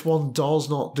 If one does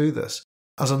not do this,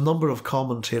 as a number of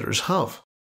commentators have,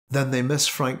 then they miss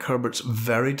Frank Herbert's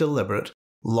very deliberate,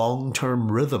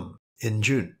 long-term rhythm in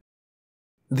Dune.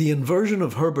 The inversion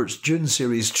of Herbert's Dune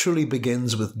series truly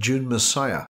begins with Dune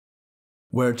Messiah,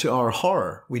 where to our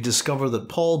horror we discover that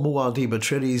Paul Muad'Dib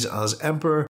Atreides as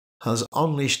Emperor has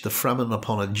unleashed the Fremen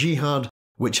upon a jihad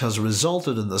which has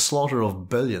resulted in the slaughter of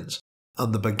billions,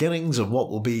 and the beginnings of what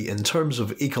will be, in terms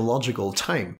of ecological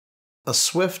time, a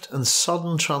swift and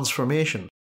sudden transformation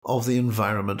of the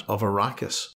environment of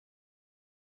Arrakis.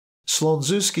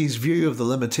 Slonczewski's view of the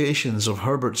limitations of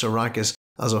Herbert's Arrakis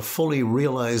as a fully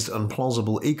realised and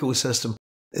plausible ecosystem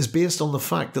is based on the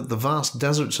fact that the vast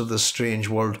deserts of this strange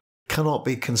world cannot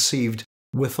be conceived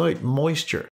without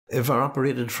moisture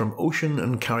evaporated from ocean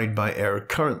and carried by air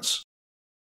currents.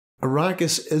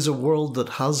 Arrakis is a world that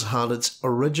has had its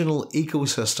original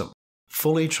ecosystem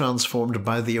fully transformed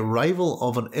by the arrival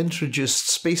of an introduced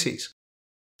species,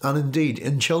 And indeed,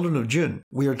 in Children of Dune,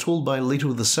 we are told by Leto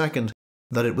II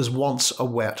that it was once a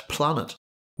wet planet,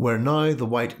 where now the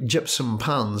white gypsum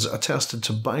pans attested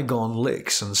to bygone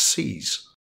lakes and seas.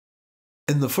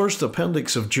 In the first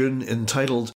appendix of Dune,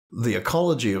 entitled The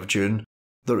Ecology of Dune,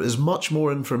 there is much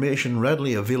more information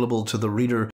readily available to the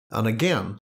reader, and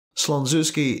again,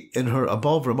 Slonczewski in her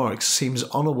above remarks seems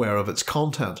unaware of its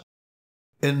content.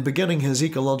 In beginning his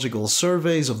ecological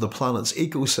surveys of the planet's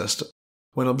ecosystem,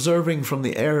 when observing from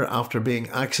the air after being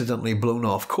accidentally blown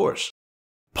off course,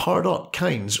 Pardot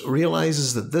Kynes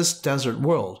realises that this desert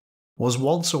world was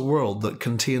once a world that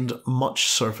contained much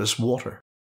surface water.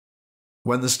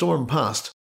 When the storm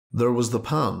passed, there was the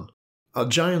Pan, a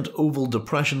giant oval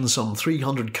depression some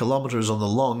 300 kilometres on the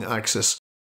long axis,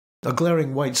 a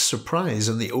glaring white surprise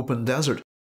in the open desert.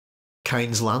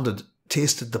 Kynes landed,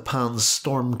 tasted the Pan's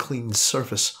storm-cleaned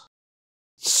surface.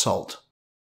 Salt.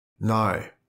 Now,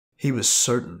 he was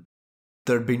certain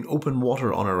there'd been open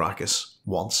water on Arrakis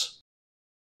once.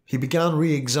 He began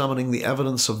re-examining the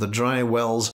evidence of the dry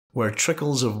wells where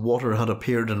trickles of water had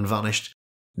appeared and vanished,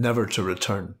 never to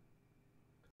return.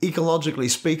 Ecologically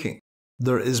speaking,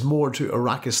 there is more to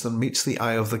Arrakis than meets the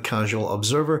eye of the casual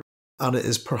observer, and it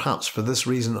is perhaps for this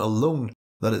reason alone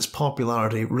that its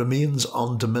popularity remains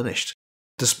undiminished,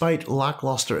 despite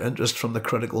lacklustre interest from the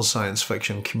critical science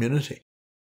fiction community.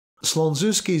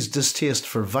 Slonczewski's distaste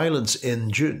for violence in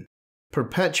Dune,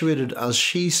 perpetuated as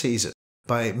she sees it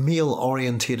by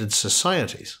male-orientated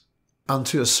societies, and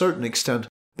to a certain extent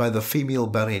by the female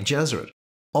Bene Gesserit,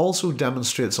 also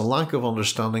demonstrates a lack of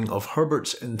understanding of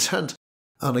Herbert's intent,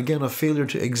 and again a failure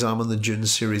to examine the Dune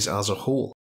series as a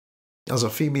whole. As a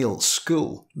female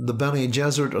school, the Bene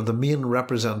Gesserit are the main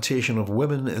representation of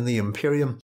women in the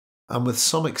Imperium, and with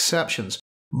some exceptions,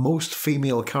 most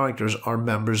female characters are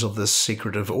members of this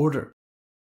secretive order.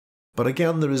 But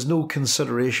again, there is no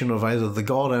consideration of either the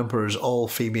God Emperor's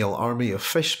all-female army of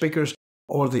fish speakers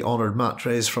or the honoured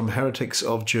matres from Heretics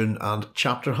of Dune and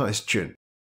Chapterhouse Dune.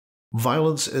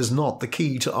 Violence is not the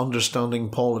key to understanding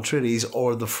Paul Atreides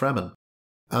or the Fremen,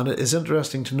 and it is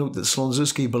interesting to note that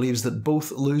Slonczewski believes that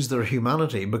both lose their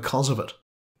humanity because of it.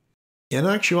 In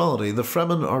actuality, the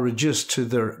Fremen are reduced to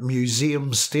their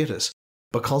museum status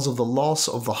because of the loss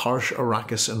of the harsh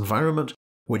Arrakis environment,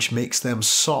 which makes them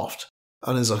soft,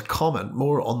 and is a comment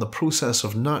more on the process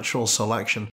of natural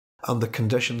selection and the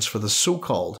conditions for the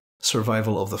so-called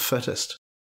survival of the fittest.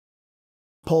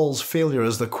 Paul's failure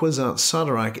as the Kwisatz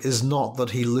Haderach is not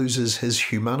that he loses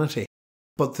his humanity,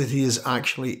 but that he is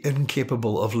actually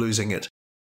incapable of losing it.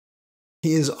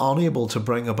 He is unable to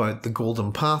bring about the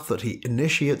golden path that he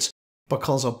initiates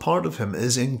because a part of him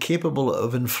is incapable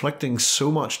of inflicting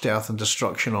so much death and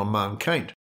destruction on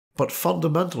mankind, but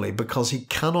fundamentally because he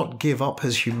cannot give up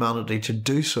his humanity to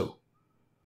do so.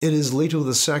 It is Leto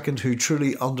II who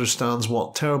truly understands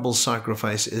what terrible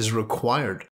sacrifice is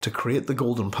required to create the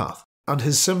golden path, and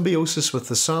his symbiosis with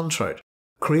the sand trout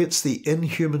creates the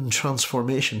inhuman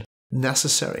transformation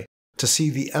necessary to see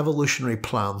the evolutionary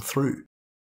plan through.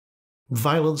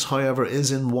 Violence, however,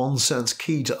 is in one sense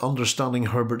key to understanding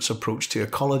Herbert's approach to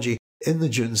ecology in the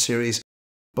Dune series,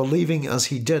 believing as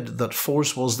he did that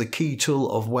force was the key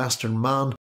tool of Western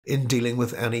man in dealing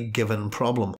with any given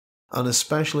problem, and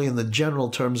especially in the general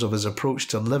terms of his approach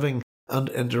to living and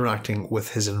interacting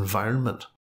with his environment.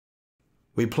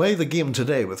 We play the game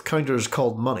today with counters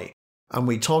called money, and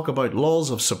we talk about laws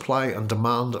of supply and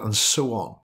demand and so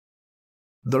on.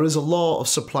 There is a law of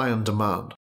supply and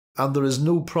demand, and there is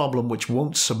no problem which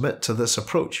won't submit to this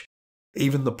approach,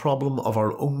 even the problem of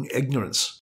our own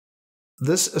ignorance.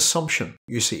 This assumption,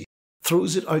 you see,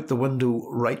 throws it out the window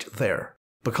right there,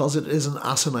 because it is an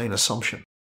asinine assumption,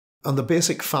 and the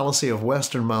basic fallacy of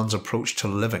Western man's approach to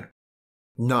living.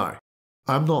 Now,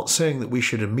 I'm not saying that we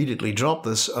should immediately drop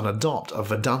this and adopt a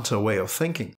Vedanta way of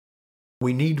thinking.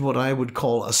 We need what I would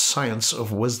call a science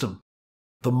of wisdom.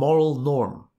 The moral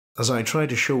norm, as I try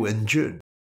to show in Dune,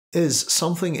 is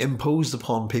something imposed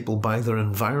upon people by their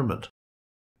environment.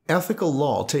 Ethical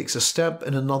law takes a step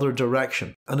in another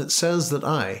direction, and it says that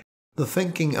I, the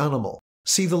thinking animal,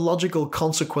 see the logical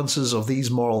consequences of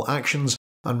these moral actions,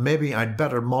 and maybe I'd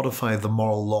better modify the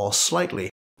moral law slightly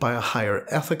by a higher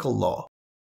ethical law.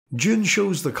 Dune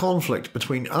shows the conflict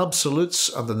between absolutes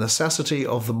and the necessity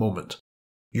of the moment.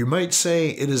 You might say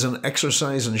it is an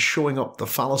exercise in showing up the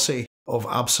fallacy of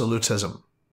absolutism.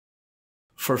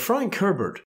 For Frank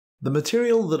Herbert, the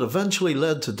material that eventually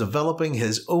led to developing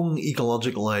his own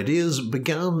ecological ideas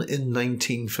began in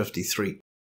 1953.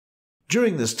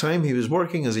 During this time he was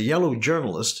working as a yellow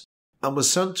journalist and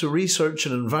was sent to research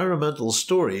an environmental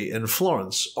story in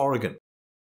Florence, Oregon.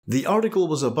 The article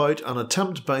was about an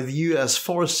attempt by the US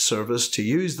Forest Service to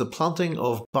use the planting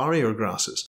of barrier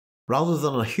grasses, rather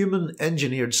than a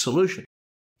human-engineered solution,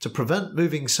 to prevent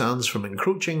moving sands from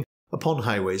encroaching upon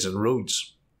highways and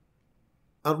roads.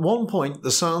 At one point, the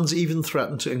sands even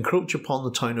threatened to encroach upon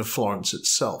the town of Florence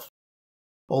itself.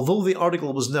 Although the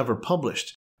article was never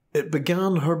published, it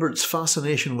began Herbert's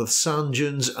fascination with sand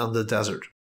dunes and the desert.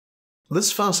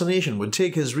 This fascination would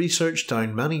take his research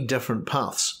down many different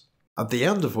paths, at the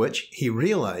end of which he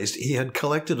realised he had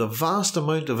collected a vast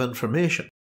amount of information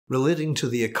relating to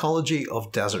the ecology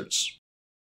of deserts.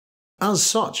 As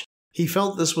such, he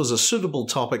felt this was a suitable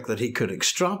topic that he could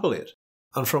extrapolate,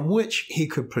 and from which he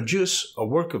could produce a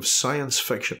work of science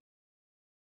fiction.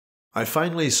 I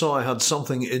finally saw I had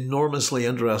something enormously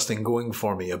interesting going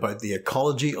for me about the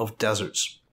ecology of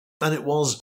deserts, and it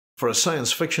was, for a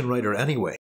science fiction writer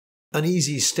anyway, an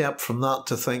easy step from that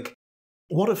to think,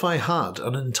 what if I had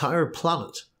an entire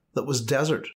planet that was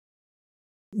desert?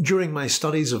 During my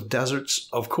studies of deserts,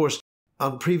 of course,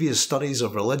 and previous studies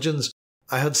of religions,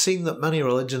 I had seen that many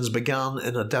religions began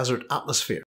in a desert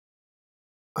atmosphere.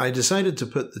 I decided to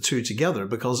put the two together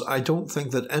because I don't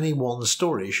think that any one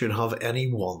story should have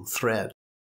any one thread.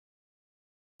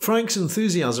 Frank's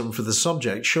enthusiasm for the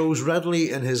subject shows readily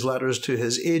in his letters to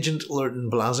his agent Lurton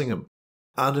Blasingham,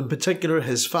 and in particular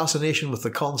his fascination with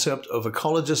the concept of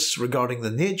ecologists regarding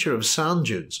the nature of sand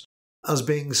dunes as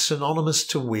being synonymous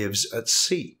to waves at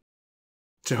sea.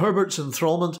 To Herbert's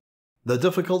enthrallment, the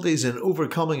difficulties in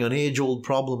overcoming an age-old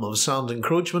problem of sand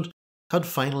encroachment had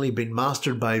finally been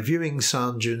mastered by viewing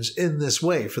sand dunes in this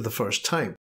way for the first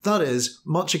time, that is,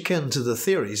 much akin to the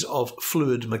theories of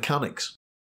fluid mechanics.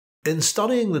 In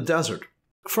studying the desert,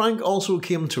 Frank also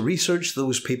came to research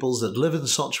those peoples that live in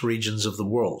such regions of the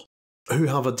world, who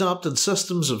have adapted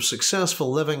systems of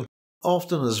successful living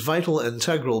often as vital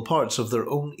integral parts of their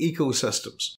own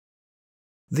ecosystems.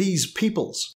 These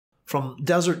peoples, from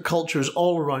desert cultures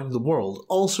all around the world,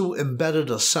 also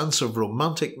embedded a sense of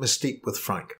romantic mystique with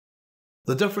Frank.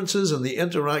 The differences in the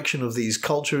interaction of these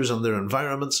cultures and their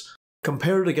environments,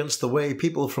 compared against the way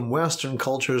people from Western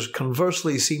cultures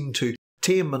conversely seem to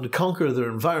tame and conquer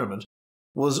their environment,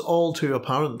 was all too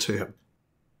apparent to him.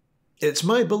 It's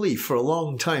my belief for a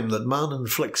long time that man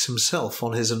inflicts himself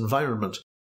on his environment.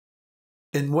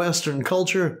 In Western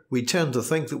culture, we tend to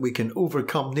think that we can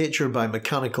overcome nature by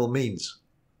mechanical means.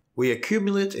 We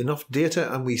accumulate enough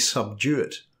data and we subdue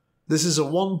it. This is a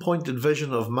one-pointed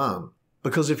vision of man,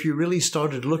 because if you really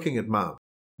started looking at man,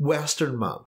 Western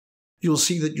man, you'll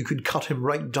see that you could cut him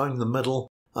right down the middle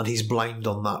and he's blind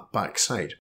on that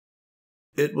backside.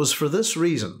 It was for this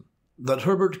reason that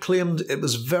Herbert claimed it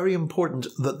was very important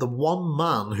that the one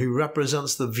man who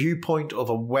represents the viewpoint of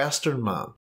a Western man,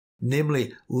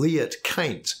 namely Liet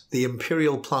Kynes, the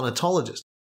imperial planetologist,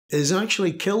 is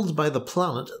actually killed by the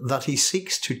planet that he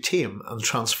seeks to tame and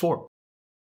transform.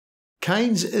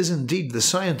 Kynes is indeed the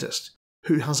scientist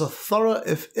who has a thorough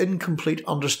if incomplete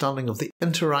understanding of the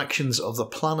interactions of the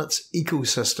planet's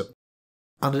ecosystem,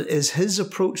 and it is his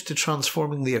approach to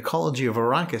transforming the ecology of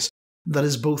Arrakis that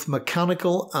is both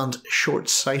mechanical and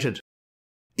short-sighted.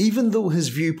 Even though his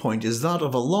viewpoint is that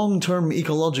of a long-term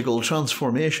ecological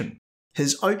transformation,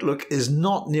 his outlook is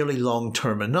not nearly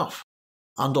long-term enough,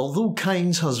 and although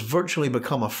Kynes has virtually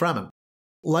become a Fremen,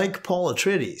 like Paul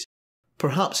Atreides,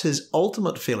 perhaps his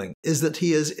ultimate feeling is that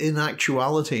he is in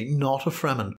actuality not a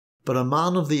Fremen, but a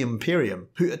man of the Imperium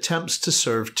who attempts to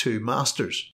serve two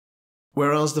masters.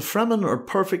 Whereas the Fremen are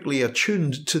perfectly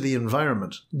attuned to the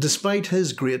environment, despite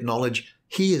his great knowledge,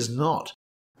 he is not,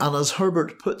 and as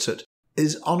Herbert puts it,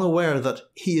 is unaware that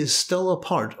he is still a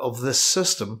part of this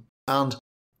system and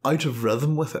out of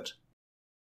rhythm with it.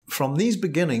 From these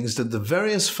beginnings did the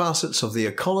various facets of the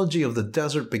ecology of the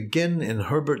desert begin in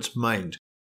Herbert's mind,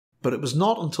 but it was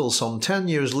not until some 10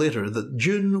 years later that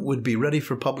Dune would be ready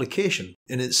for publication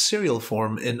in its serial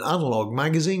form in Analog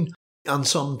magazine, and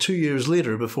some 2 years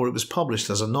later before it was published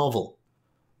as a novel.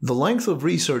 The length of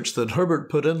research that Herbert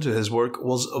put into his work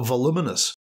was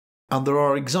voluminous, and there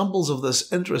are examples of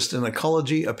this interest in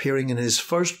ecology appearing in his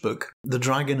first book, The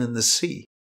Dragon in the Sea.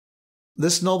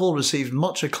 This novel received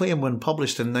much acclaim when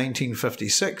published in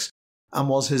 1956, and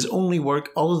was his only work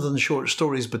other than short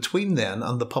stories between then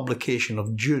and the publication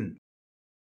of Dune.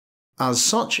 As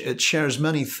such, it shares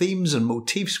many themes and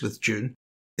motifs with Dune,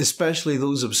 especially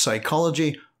those of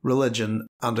psychology, religion,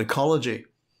 and ecology.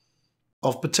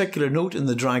 Of particular note in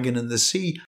The Dragon in the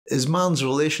Sea is man's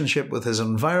relationship with his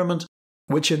environment,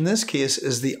 which in this case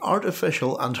is the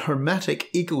artificial and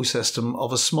hermetic ecosystem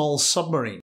of a small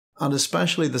submarine, and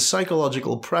especially the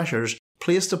psychological pressures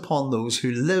placed upon those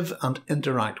who live and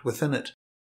interact within it.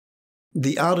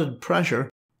 The added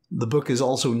pressure, the book is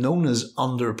also known as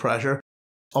Under Pressure,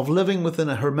 of living within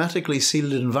a hermetically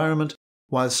sealed environment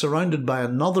while surrounded by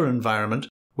another environment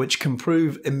which can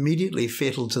prove immediately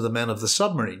fatal to the men of the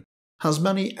submarine, has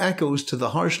many echoes to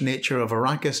the harsh nature of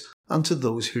Arrakis and to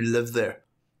those who live there.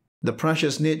 The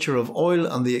precious nature of oil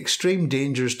and the extreme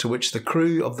dangers to which the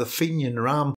crew of the Fenian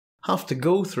ram have to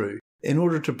go through in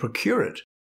order to procure it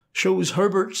shows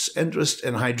Herbert's interest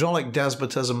in hydraulic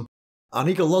despotism, an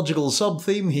ecological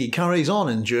sub-theme he carries on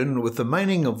in Dune with the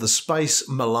mining of the spice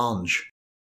melange.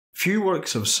 Few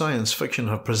works of science fiction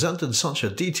have presented such a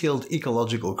detailed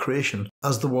ecological creation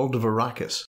as the world of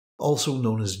Arrakis, also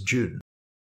known as Dune.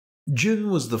 Dune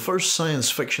was the first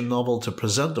science fiction novel to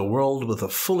present a world with a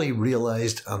fully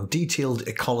realised and detailed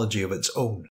ecology of its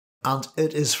own, and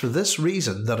it is for this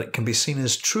reason that it can be seen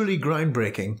as truly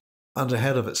groundbreaking and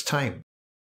ahead of its time.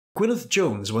 Gwyneth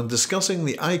Jones, when discussing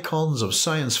the icons of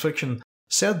science fiction,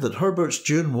 said that Herbert's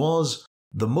Dune was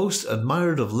the most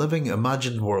admired of living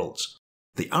imagined worlds,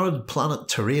 the arid planet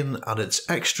terrain and its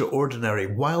extraordinary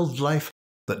wildlife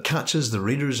that catches the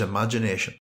reader's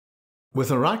imagination. With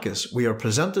Arrakis, we are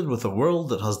presented with a world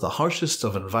that has the harshest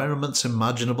of environments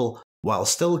imaginable while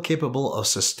still capable of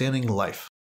sustaining life.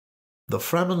 The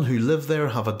Fremen who live there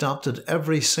have adapted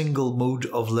every single mode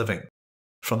of living,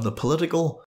 from the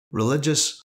political,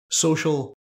 religious,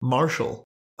 social, martial,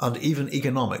 and even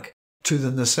economic, to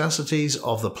the necessities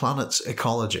of the planet's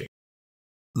ecology.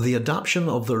 The adaptation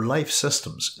of their life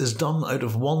systems is done out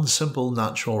of one simple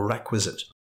natural requisite: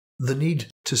 the need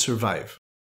to survive.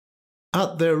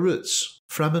 At their roots,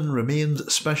 Fremen remained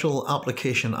special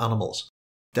application animals,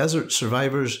 desert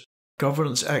survivors,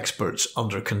 governance experts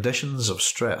under conditions of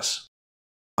stress.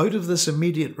 Out of this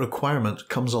immediate requirement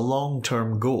comes a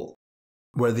long-term goal,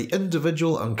 where the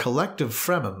individual and collective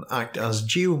Fremen act as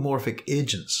geomorphic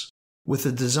agents, with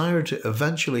the desire to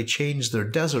eventually change their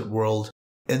desert world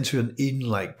into an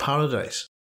Eden-like paradise,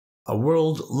 a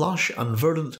world lush and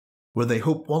verdant where they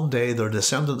hope one day their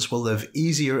descendants will live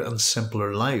easier and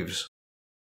simpler lives.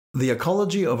 The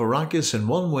ecology of Arrakis in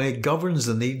one way governs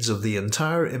the needs of the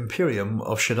entire Imperium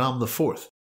of Shaddam IV,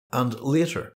 and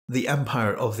later the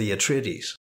Empire of the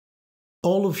Atreides.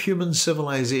 All of human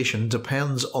civilization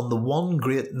depends on the one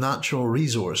great natural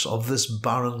resource of this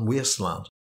barren wasteland,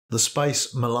 the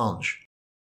spice melange.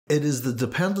 It is the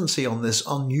dependency on this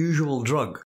unusual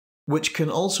drug, which can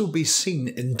also be seen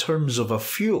in terms of a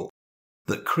fuel,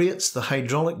 that creates the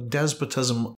hydraulic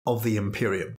despotism of the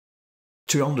Imperium.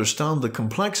 To understand the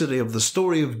complexity of the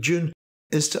story of Dune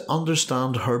is to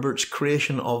understand Herbert's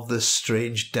creation of this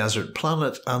strange desert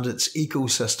planet and its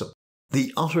ecosystem,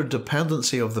 the utter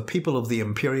dependency of the people of the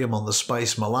Imperium on the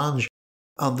spice melange,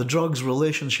 and the drug's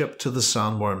relationship to the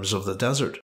sandworms of the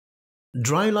desert.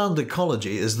 Dryland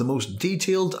ecology is the most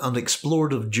detailed and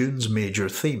explored of Dune's major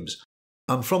themes,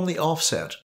 and from the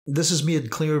offset, this is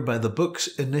made clear by the book's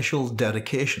initial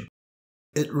dedication.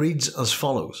 It reads as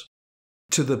follows: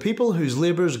 "To the people whose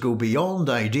labours go beyond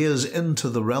ideas into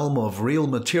the realm of real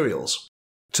materials,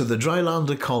 to the dryland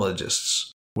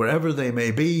ecologists, wherever they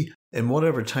may be, in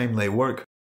whatever time they work,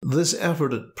 this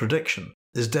effort at prediction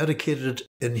is dedicated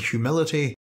in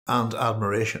humility and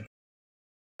admiration."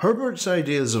 Herbert's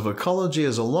ideas of ecology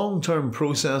as a long-term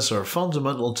process are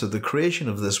fundamental to the creation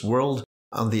of this world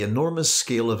and the enormous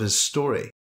scale of his story.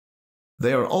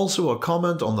 They are also a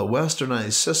comment on the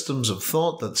westernized systems of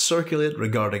thought that circulate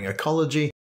regarding ecology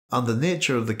and the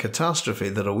nature of the catastrophe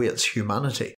that awaits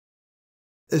humanity.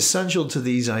 Essential to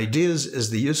these ideas is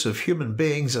the use of human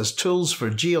beings as tools for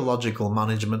geological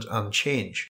management and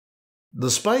change. The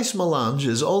spice melange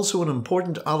is also an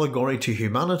important allegory to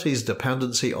humanity's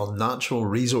dependency on natural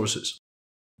resources.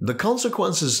 The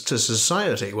consequences to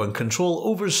society when control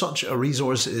over such a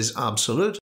resource is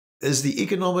absolute is the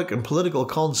economic and political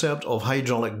concept of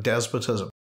hydraulic despotism.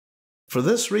 For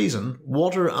this reason,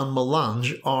 water and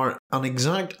melange are an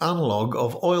exact analogue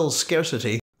of oil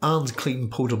scarcity and clean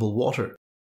potable water.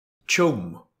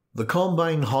 CHOAM, the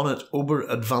Combine Honnet Ober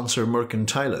Advancer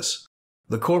Mercantilis,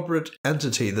 the corporate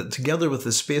entity that together with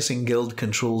the Spacing Guild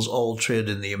controls all trade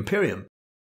in the Imperium,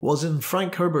 was in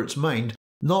Frank Herbert's mind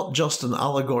not just an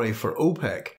allegory for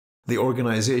OPEC, the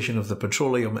organisation of the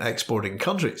petroleum exporting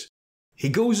countries. He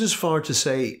goes as far to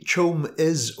say CHOAM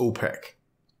is OPEC.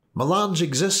 Melange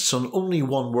exists on only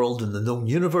one world in the known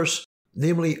universe,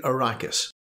 namely Arrakis,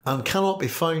 and cannot be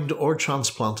found or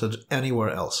transplanted anywhere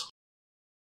else.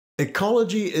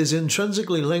 Ecology is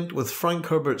intrinsically linked with Frank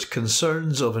Herbert's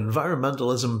concerns of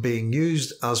environmentalism being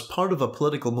used as part of a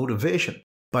political motivation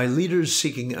by leaders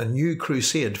seeking a new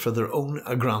crusade for their own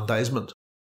aggrandizement.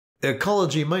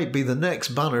 Ecology might be the next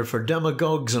banner for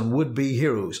demagogues and would-be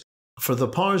heroes, for the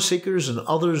power seekers and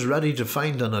others ready to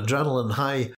find an adrenaline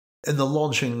high in the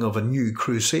launching of a new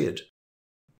crusade.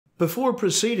 Before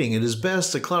proceeding, it is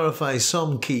best to clarify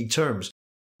some key terms,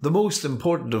 the most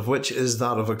important of which is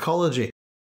that of ecology.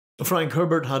 Frank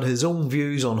Herbert had his own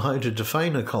views on how to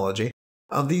define ecology,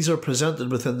 and these are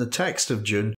presented within the text of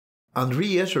Dune and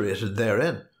reiterated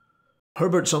therein.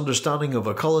 Herbert's understanding of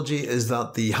ecology is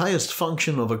that the highest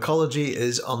function of ecology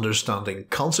is understanding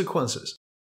consequences.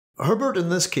 Herbert in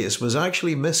this case was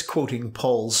actually misquoting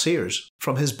Paul Sears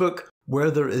from his book Where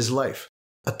There Is Life,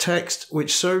 a text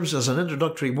which serves as an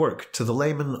introductory work to the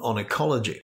layman on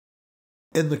ecology.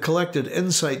 In the collected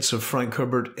insights of Frank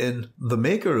Herbert in The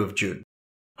Maker of Dune,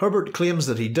 Herbert claims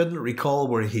that he didn't recall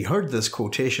where he heard this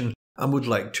quotation and would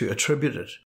like to attribute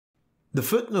it. The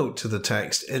footnote to the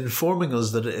text informing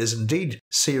us that it is indeed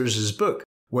Sears's book,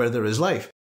 Where There Is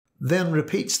Life, then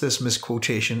repeats this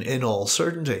misquotation in all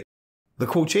certainty. The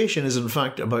quotation is in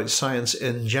fact about science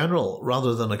in general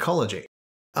rather than ecology,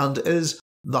 and is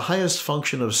the highest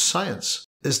function of science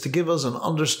is to give us an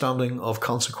understanding of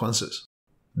consequences.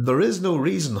 There is no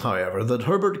reason, however, that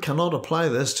Herbert cannot apply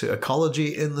this to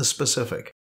ecology in the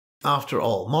specific. After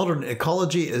all, modern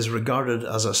ecology is regarded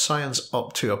as a science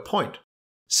up to a point.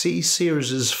 See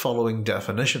Sears's following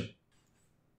definition.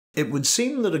 It would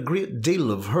seem that a great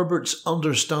deal of Herbert's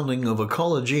understanding of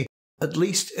ecology, at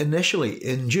least initially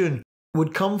in Dune,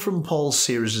 would come from Paul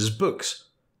Sears's books,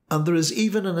 and there is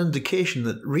even an indication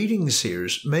that reading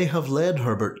Sears may have led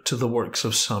Herbert to the works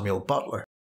of Samuel Butler.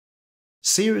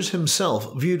 Sears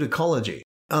himself viewed ecology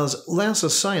as less a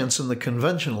science in the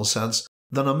conventional sense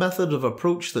than a method of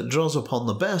approach that draws upon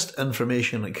the best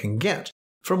information it can get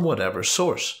from whatever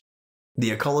source.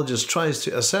 The ecologist tries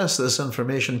to assess this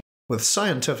information with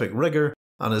scientific rigour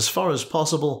and, as far as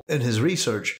possible in his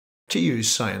research, to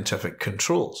use scientific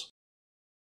controls.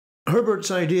 Herbert's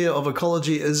idea of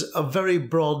ecology is a very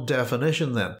broad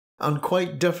definition then, and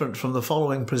quite different from the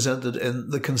following presented in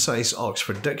the concise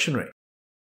Oxford Dictionary.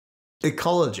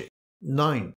 Ecology,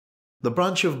 noun, the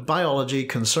branch of biology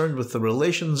concerned with the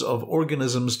relations of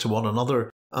organisms to one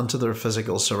another and to their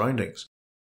physical surroundings.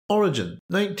 Origin,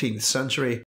 19th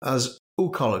century, as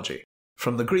oecology,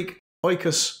 from the Greek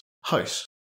oikos, house.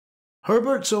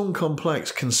 Herbert's own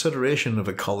complex consideration of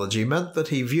ecology meant that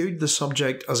he viewed the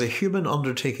subject as a human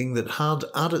undertaking that had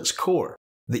at its core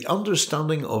the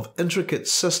understanding of intricate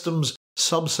systems,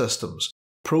 subsystems,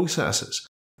 processes,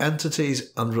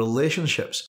 entities and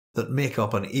relationships that make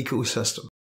up an ecosystem.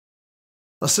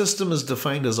 A system is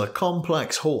defined as a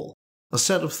complex whole, a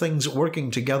set of things working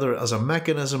together as a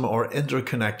mechanism or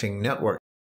interconnecting network,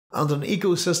 and an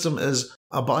ecosystem is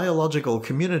a biological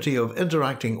community of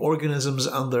interacting organisms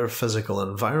and their physical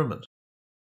environment.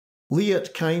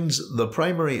 Liet Kynes, the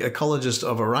primary ecologist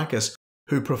of Arrakis,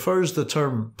 who prefers the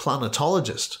term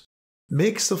planetologist,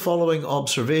 makes the following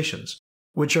observations,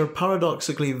 which are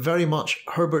paradoxically very much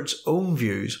Herbert's own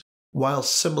views,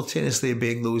 whilst simultaneously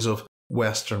being those of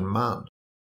Western man.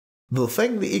 The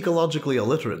thing the ecologically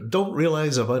illiterate don't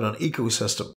realise about an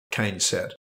ecosystem, Kynes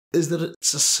said, is that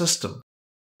it's a system.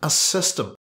 A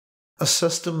system. A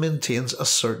system maintains a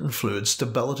certain fluid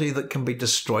stability that can be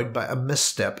destroyed by a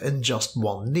misstep in just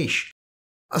one niche.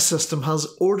 A system has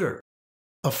order,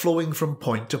 a flowing from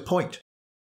point to point.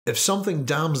 If something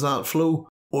dams that flow,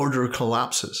 order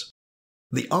collapses.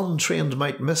 The untrained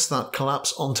might miss that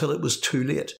collapse until it was too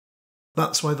late.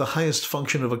 That's why the highest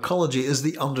function of ecology is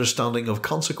the understanding of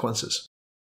consequences.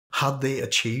 Had they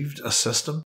achieved a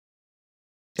system?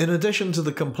 In addition to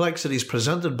the complexities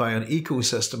presented by an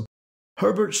ecosystem,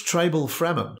 Herbert's tribal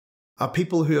Fremen, a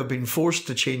people who have been forced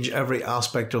to change every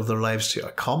aspect of their lives to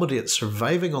accommodate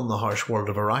surviving on the harsh world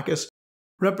of Arrakis,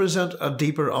 represent a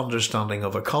deeper understanding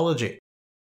of ecology.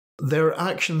 Their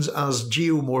actions as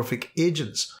geomorphic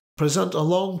agents present a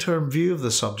long-term view of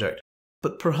the subject,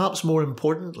 but perhaps more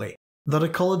importantly, that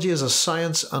ecology as a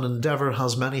science and endeavour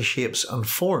has many shapes and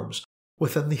forms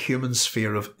within the human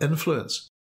sphere of influence.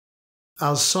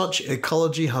 As such,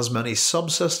 ecology has many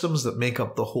subsystems that make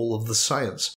up the whole of the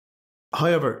science.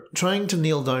 However, trying to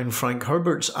nail down Frank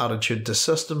Herbert's attitude to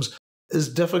systems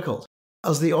is difficult,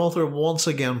 as the author once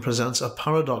again presents a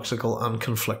paradoxical and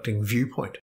conflicting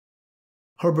viewpoint.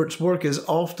 Herbert's work is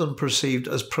often perceived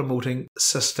as promoting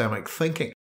systemic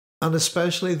thinking, and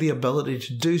especially the ability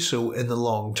to do so in the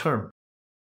long term.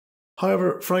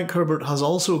 However, Frank Herbert has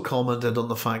also commented on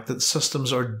the fact that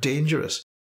systems are dangerous,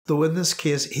 though in this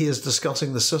case he is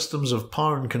discussing the systems of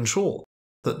power and control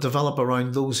that develop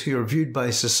around those who are viewed by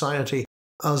society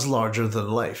as larger than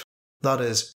life, that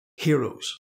is,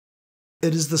 heroes.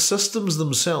 It is the systems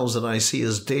themselves that I see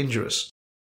as dangerous.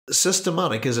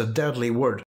 Systematic is a deadly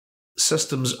word,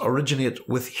 Systems originate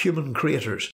with human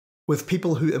creators, with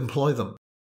people who employ them.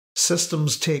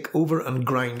 Systems take over and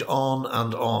grind on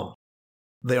and on.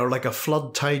 They are like a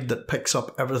flood tide that picks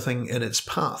up everything in its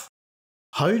path.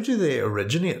 How do they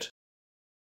originate?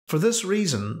 For this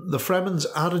reason, the Fremen's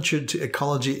attitude to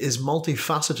ecology is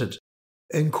multifaceted,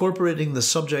 incorporating the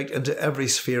subject into every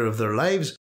sphere of their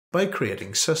lives by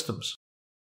creating systems.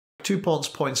 Touponts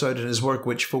points out in his work,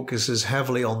 which focuses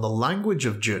heavily on the language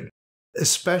of Dune,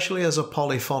 especially as a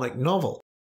polyphonic novel,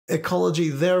 ecology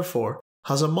therefore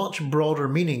has a much broader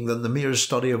meaning than the mere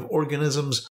study of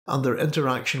organisms and their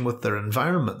interaction with their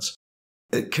environments.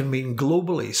 It can mean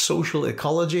globally social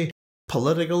ecology,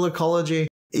 political ecology,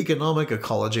 economic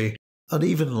ecology, and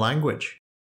even language.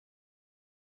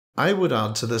 I would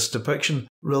add to this depiction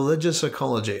religious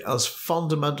ecology as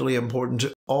fundamentally important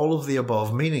to all of the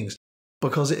above meanings,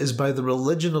 because it is by the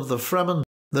religion of the Fremen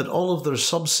that all of their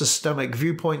subsystemic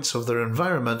viewpoints of their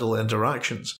environmental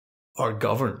interactions are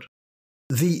governed.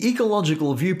 The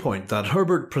ecological viewpoint that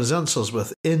Herbert presents us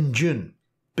with in Dune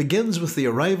begins with the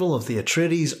arrival of the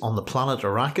Atreides on the planet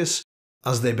Arrakis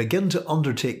as they begin to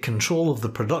undertake control of the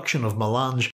production of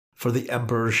melange for the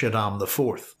Emperor Shaddam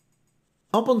IV.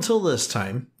 Up until this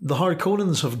time, the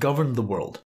Harkonnens have governed the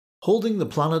world, holding the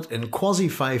planet in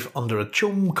quasi-fief under a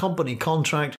Chom Company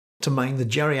contract to mine the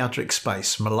geriatric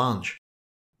spice melange.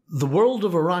 The world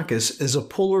of Arrakis is a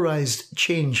polarised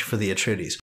change for the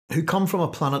Atreides, who come from a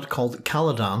planet called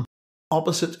Caladan,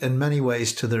 opposite in many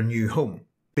ways to their new home,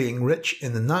 being rich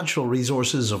in the natural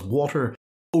resources of water,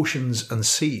 oceans and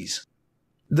seas.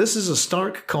 This is a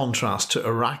stark contrast to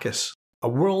Arrakis, a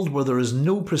world where there is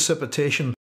no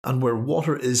precipitation and where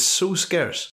water is so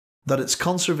scarce that its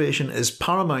conservation is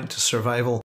paramount to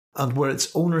survival and where its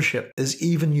ownership is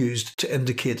even used to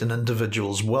indicate an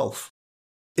individual's wealth.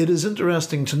 It is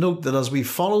interesting to note that as we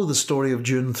follow the story of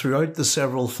Dune throughout the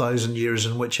several thousand years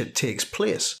in which it takes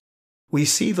place, we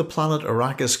see the planet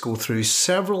Arrakis go through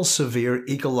several severe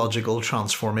ecological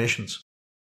transformations.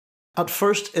 At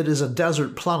first, it is a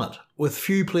desert planet, with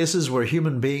few places where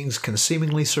human beings can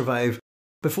seemingly survive,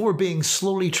 before being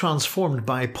slowly transformed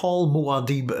by Paul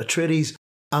Muad'Dib Atreides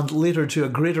and later to a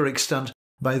greater extent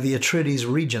by the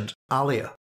Atreides regent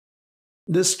Alia.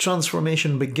 This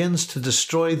transformation begins to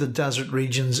destroy the desert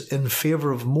regions in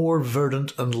favour of more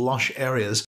verdant and lush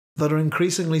areas that are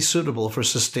increasingly suitable for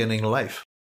sustaining life.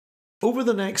 Over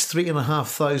the next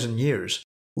 3,500 years,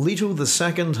 Leto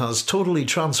II has totally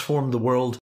transformed the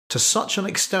world to such an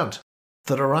extent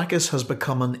that Arrakis has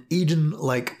become an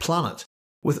Eden-like planet,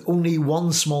 with only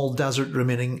one small desert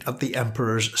remaining at the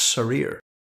Emperor's Sarir.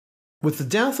 With the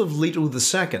death of Leto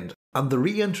II and the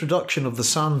reintroduction of the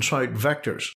sand trout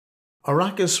vectors,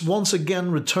 Arrakis once again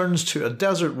returns to a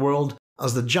desert world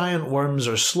as the giant worms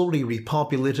are slowly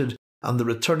repopulated and the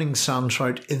returning sand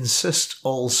trout insist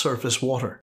all surface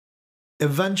water.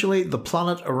 Eventually, the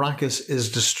planet Arrakis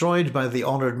is destroyed by the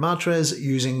honoured Matres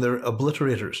using their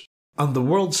obliterators, and the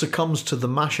world succumbs to the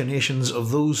machinations of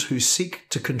those who seek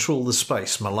to control the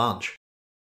spice melange.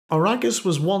 Arrakis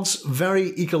was once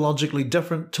very ecologically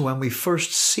different to when we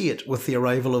first see it with the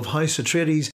arrival of House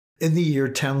Atreides in the year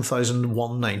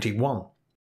 10,191.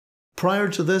 Prior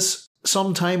to this,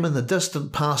 sometime in the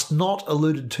distant past not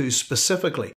alluded to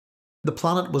specifically, the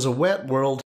planet was a wet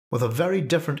world with a very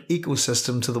different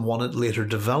ecosystem to the one it later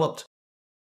developed.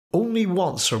 Only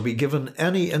once are we given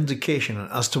any indication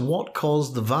as to what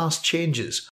caused the vast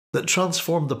changes that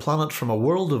transformed the planet from a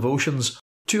world of oceans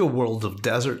to a world of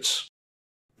deserts.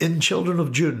 In Children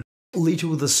of Dune, Leto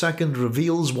II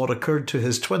reveals what occurred to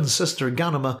his twin sister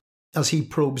Ganima as he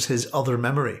probes his other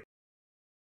memory.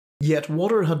 Yet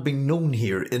water had been known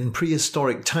here in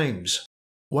prehistoric times.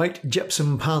 White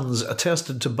gypsum pans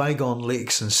attested to bygone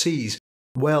lakes and seas.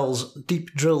 Wells,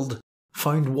 deep drilled,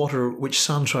 found water which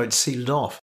sand trout sealed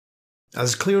off.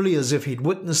 As clearly as if he'd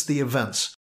witnessed the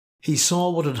events, he saw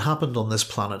what had happened on this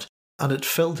planet, and it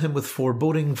filled him with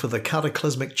foreboding for the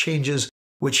cataclysmic changes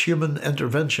which human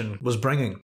intervention was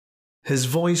bringing. His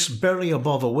voice barely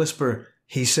above a whisper,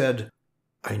 he said,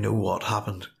 "I know what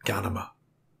happened, Ganima."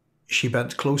 She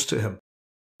bent close to him.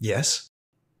 "Yes?"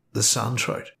 "The sand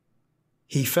trout."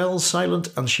 He fell silent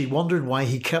and she wondered why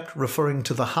he kept referring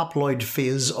to the haploid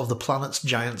phase of the planet's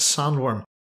giant sandworm,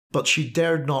 but she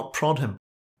dared not prod him.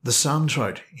 "The sand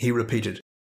trout," he repeated,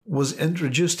 "was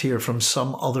introduced here from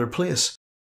some other place.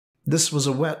 This was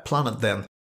a wet planet then.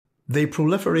 They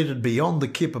proliferated beyond the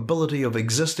capability of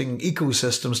existing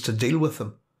ecosystems to deal with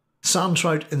them. Sand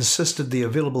trout insisted the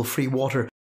available free water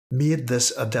made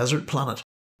this a desert planet,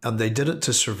 and they did it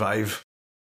to survive.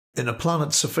 In a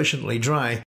planet sufficiently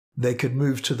dry, they could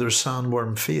move to their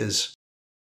sandworm phase."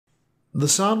 The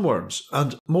sandworms,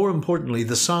 and more importantly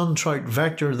the sand trout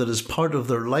vector that is part of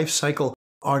their life cycle,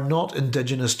 are not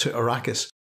indigenous to Arrakis,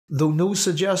 though no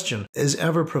suggestion is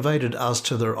ever provided as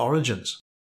to their origins.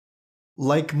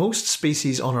 Like most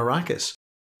species on Arrakis,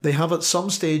 they have at some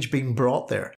stage been brought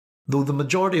there, though the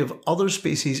majority of other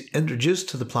species introduced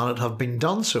to the planet have been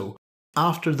done so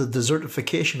after the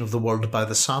desertification of the world by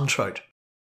the sand trout.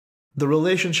 The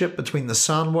relationship between the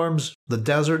sandworms, the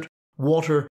desert,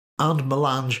 water, and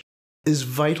melange is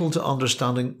vital to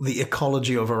understanding the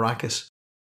ecology of Arrakis.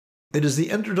 It is the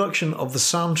introduction of the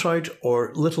sand trout,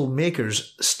 or little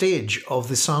makers, stage of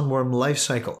the sandworm life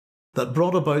cycle that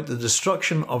brought about the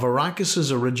destruction of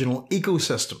Arrakis' original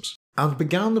ecosystems and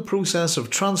began the process of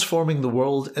transforming the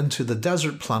world into the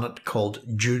desert planet called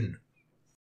Dune.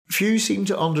 Few seem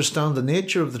to understand the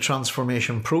nature of the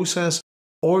transformation process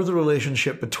or the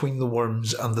relationship between the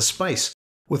worms and the spice,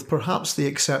 with perhaps the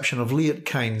exception of Liat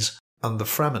Kynes and the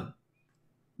Fremen.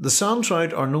 The sand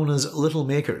trout are known as little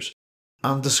makers,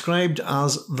 and described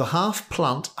as the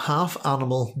half-plant,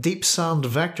 half-animal deep sand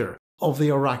vector of the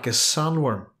Arrakis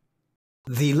sandworm.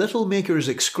 The little makers'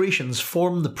 excretions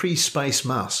form the pre-spice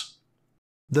mass.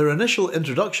 Their initial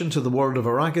introduction to the world of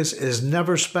Arrakis is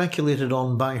never speculated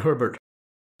on by Herbert,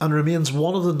 and remains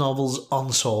one of the novel's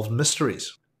unsolved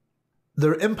mysteries.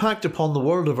 Their impact upon the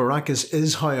world of Arrakis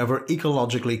is, however,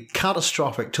 ecologically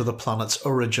catastrophic to the planet's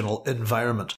original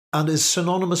environment, and is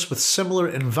synonymous with similar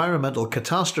environmental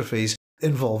catastrophes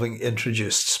involving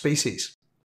introduced species.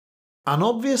 An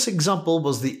obvious example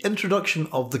was the introduction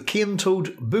of the cane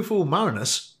toad Bufo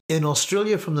marinus in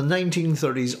Australia from the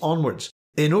 1930s onwards,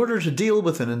 in order to deal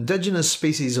with an indigenous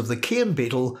species of the cane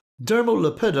beetle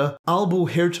Dermolepida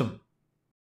albohirtum.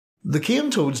 The cane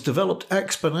toads developed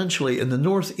exponentially in the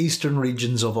northeastern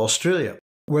regions of Australia,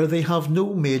 where they have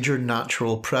no major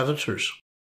natural predators.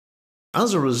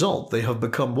 As a result, they have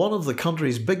become one of the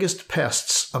country's biggest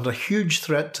pests and a huge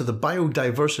threat to the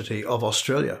biodiversity of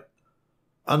Australia.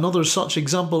 Another such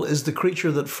example is the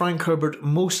creature that Frank Herbert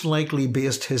most likely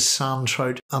based his sand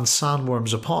trout and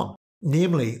sandworms upon,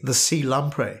 namely the sea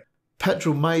lamprey,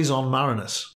 Petromyzon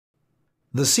marinus.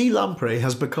 The sea lamprey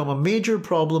has become a major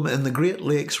problem in the Great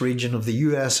Lakes region of the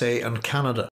USA and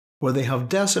Canada, where they have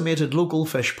decimated local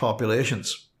fish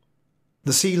populations.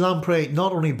 The sea lamprey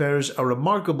not only bears a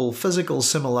remarkable physical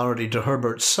similarity to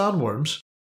Herbert's sandworms,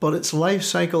 but its life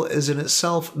cycle is in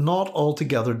itself not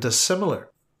altogether dissimilar.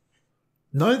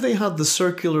 Now they had the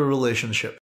circular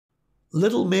relationship.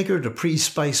 Little maker to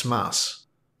pre-spice mass,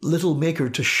 little maker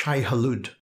to Shai Halud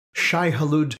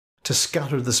to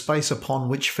scatter the spice upon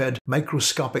which fed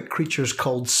microscopic creatures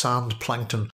called sand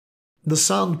plankton. The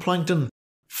sand plankton,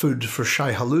 food for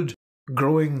Shai Halud,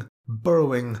 growing,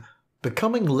 burrowing,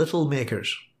 becoming little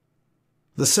makers.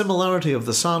 The similarity of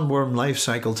the sandworm life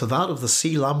cycle to that of the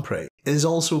sea lamprey is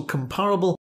also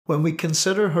comparable when we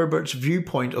consider Herbert's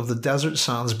viewpoint of the desert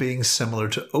sands being similar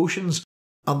to oceans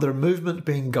and their movement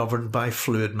being governed by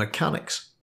fluid mechanics.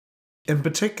 In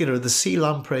particular, the sea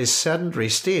lamprey's sedentary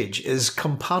stage is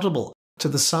compatible to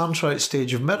the sand trout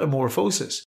stage of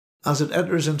metamorphosis, as it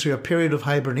enters into a period of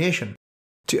hibernation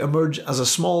to emerge as a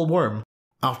small worm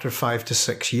after 5 to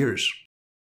 6 years.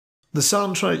 The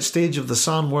sand trout stage of the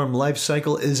sandworm life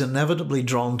cycle is inevitably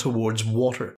drawn towards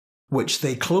water, which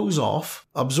they close off,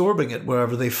 absorbing it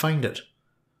wherever they find it.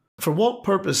 For what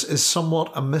purpose is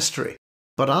somewhat a mystery,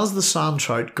 but as the sand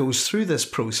trout goes through this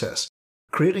process,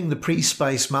 creating the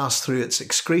pre-spice mass through its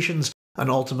excretions and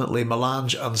ultimately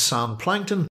melange and sand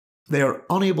plankton, they are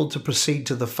unable to proceed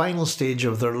to the final stage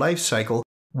of their life cycle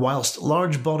whilst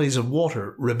large bodies of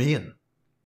water remain.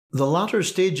 The latter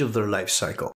stage of their life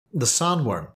cycle, the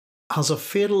sandworm, has a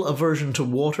fatal aversion to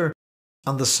water,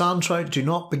 and the sand trout do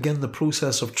not begin the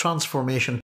process of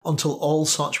transformation until all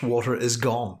such water is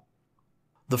gone.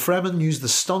 The Fremen use the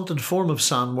stunted form of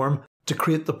sandworm to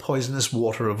create the poisonous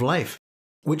water of life,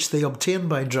 which they obtain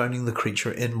by drowning the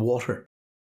creature in water.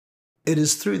 It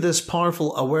is through this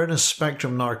powerful awareness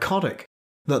spectrum narcotic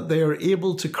that they are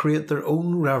able to create their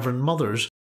own Reverend Mothers,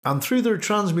 and through their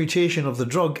transmutation of the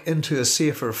drug into a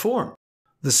safer form,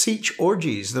 the siege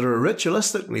orgies that are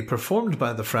ritualistically performed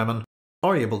by the Fremen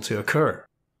are able to occur.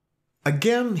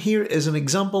 Again, here is an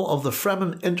example of the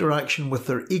Fremen interaction with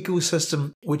their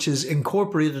ecosystem, which is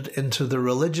incorporated into their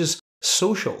religious,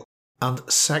 social, and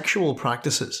sexual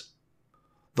practices.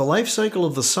 The life cycle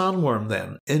of the sandworm,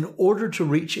 then, in order to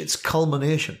reach its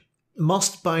culmination,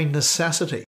 must by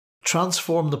necessity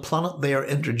transform the planet they are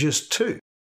introduced to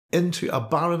into a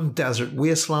barren desert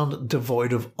wasteland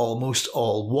devoid of almost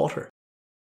all water.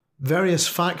 Various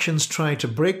factions try to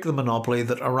break the monopoly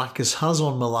that Arrakis has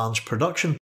on melange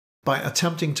production, by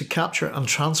attempting to capture and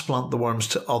transplant the worms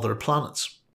to other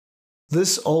planets.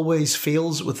 This always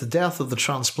fails with the death of the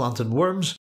transplanted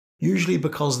worms, usually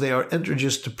because they are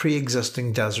introduced to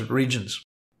pre-existing desert regions.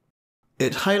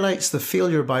 It highlights the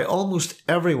failure by almost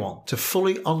everyone to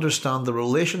fully understand the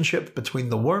relationship between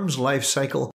the worm's life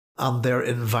cycle and their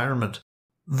environment,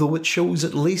 though it shows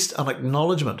at least an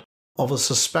acknowledgement of a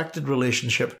suspected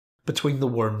relationship between the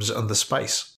worms and the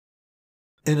spice.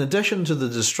 In addition to the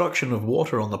destruction of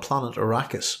water on the planet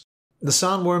Arrakis, the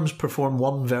sandworms perform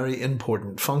one very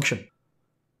important function.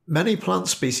 Many plant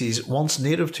species once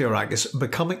native to Arrakis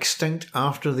become extinct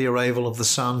after the arrival of the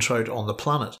sand trout on the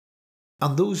planet,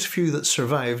 and those few that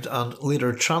survived and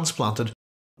later transplanted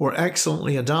were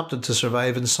excellently adapted to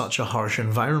survive in such a harsh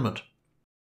environment.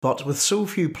 But with so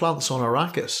few plants on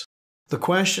Arrakis, the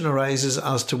question arises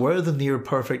as to where the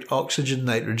near-perfect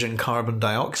oxygen-nitrogen-carbon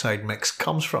dioxide mix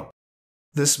comes from.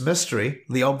 This mystery,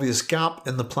 the obvious gap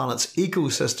in the planet's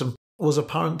ecosystem, was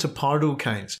apparent to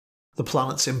Pardokines, the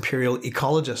planet's imperial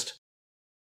ecologist.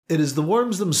 It is the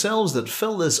worms themselves that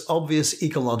fill this obvious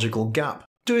ecological gap,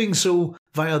 doing so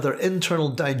via their internal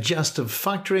digestive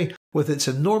factory with its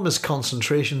enormous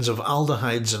concentrations of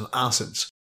aldehydes and acids,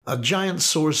 a giant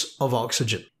source of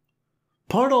oxygen.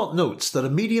 Pardot notes that a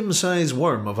medium-sized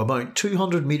worm of about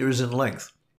 200 metres in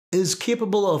length is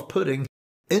capable of putting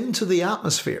into the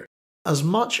atmosphere as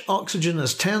much oxygen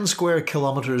as 10 square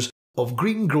kilometres of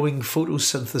green-growing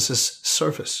photosynthesis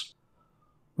surface.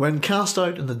 When cast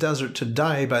out in the desert to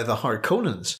die by the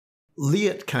Harkonnens,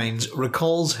 Liatkines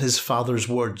recalls his father's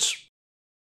words.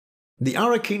 The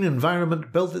Arrakeen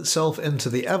environment built itself into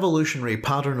the evolutionary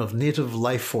pattern of native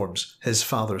life forms, his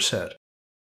father said.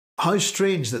 How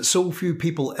strange that so few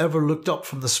people ever looked up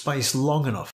from the spice long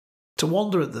enough to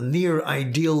wonder at the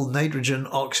near-ideal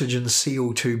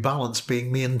nitrogen-oxygen-CO2 balance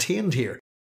being maintained here,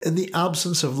 in the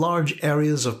absence of large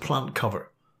areas of plant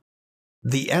cover.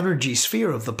 The energy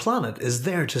sphere of the planet is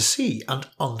there to see and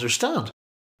understand.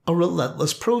 A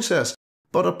relentless process,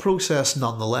 but a process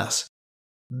nonetheless.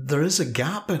 There is a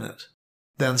gap in it.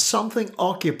 Then something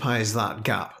occupies that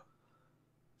gap.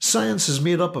 Science is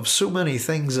made up of so many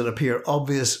things that appear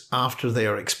obvious after they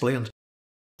are explained.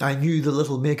 I knew the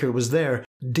little maker was there,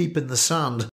 deep in the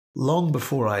sand, long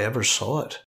before I ever saw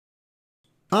it.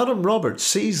 Adam Roberts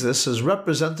sees this as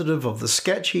representative of the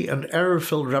sketchy and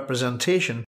error-filled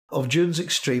representation of Dune's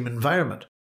extreme environment,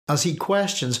 as he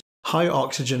questions how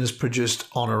oxygen is produced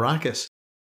on Arrakis.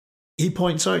 He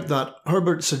points out that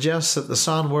Herbert suggests that the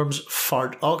sandworms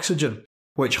fart oxygen,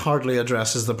 which hardly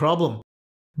addresses the problem.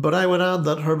 But I would add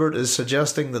that Herbert is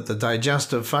suggesting that the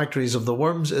digestive factories of the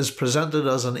worms is presented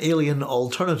as an alien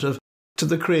alternative to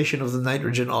the creation of the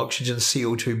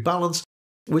nitrogen-oxygen-CO2 balance,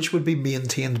 which would be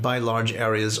maintained by large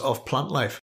areas of plant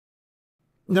life.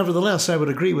 Nevertheless, I would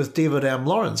agree with David M.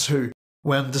 Lawrence, who,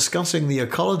 when discussing the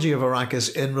ecology of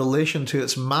Arrakis in relation to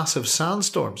its massive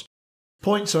sandstorms,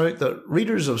 points out that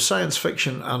readers of science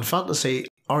fiction and fantasy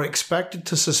are expected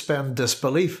to suspend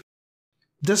disbelief.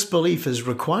 Disbelief is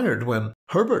required when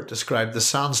Herbert described the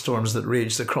sandstorms that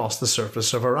raged across the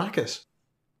surface of Arrakis.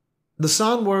 The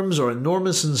sandworms are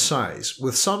enormous in size,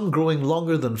 with some growing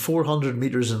longer than 400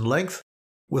 metres in length,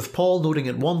 with Paul noting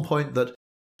at one point that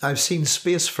I've seen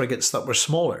space frigates that were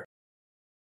smaller.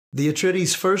 The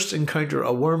Atreides first encounter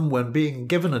a worm when being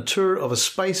given a tour of a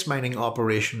spice mining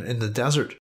operation in the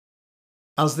desert.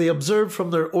 As they observe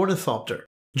from their ornithopter,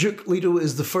 Duke Leto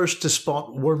is the first to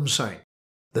spot worm sign,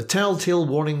 the telltale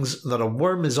warnings that a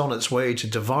worm is on its way to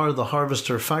devour the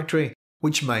harvester factory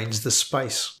which mines the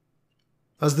spice.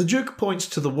 As the Duke points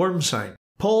to the worm sign,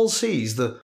 Paul sees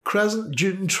the crescent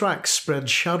dune tracks spread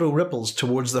shadow ripples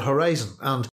towards the horizon,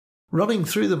 and, running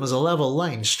through them as a level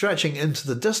line stretching into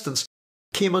the distance,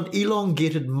 came an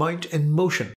elongated mount in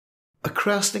motion, a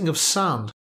cresting of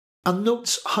sand, and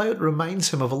notes how it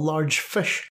reminds him of a large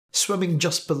fish swimming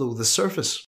just below the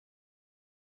surface.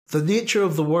 The nature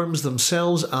of the worms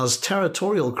themselves as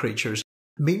territorial creatures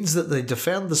means that they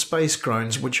defend the spice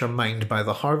grounds which are mined by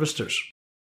the harvesters.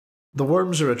 The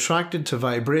worms are attracted to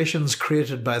vibrations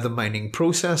created by the mining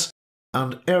process,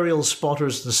 and aerial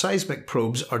spotters and seismic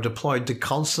probes are deployed to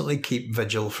constantly keep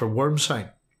vigil for worm sign.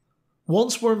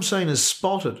 Once worm sign is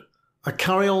spotted, a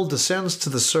carryall descends to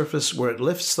the surface where it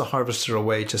lifts the harvester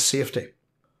away to safety.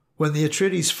 When the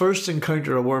Atreides first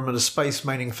encounter a worm at a spice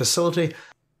mining facility,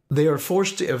 they are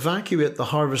forced to evacuate the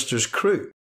harvester's crew,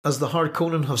 as the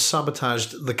Harkonnen have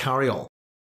sabotaged the carryall.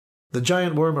 The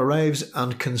giant worm arrives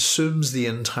and consumes the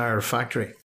entire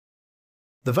factory.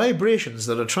 The vibrations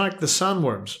that attract the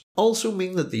sandworms also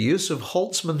mean that the use of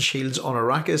Holtzman shields on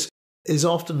Arrakis is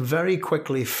often very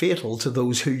quickly fatal to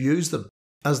those who use them,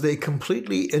 as they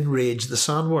completely enrage the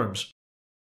sandworms.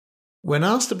 When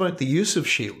asked about the use of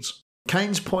shields,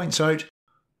 Kynes points out,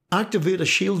 activate a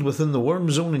shield within the worm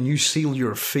zone and you seal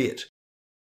your fate.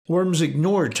 Worms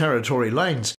ignore territory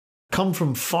lines, come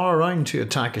from far around to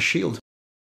attack a shield.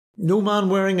 No man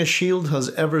wearing a shield has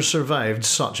ever survived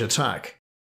such attack.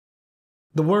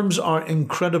 The worms are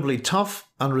incredibly tough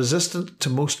and resistant to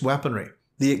most weaponry,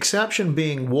 the exception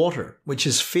being water, which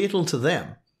is fatal to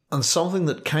them, and something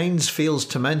that Kynes fails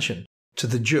to mention, to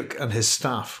the Duke and his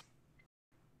staff.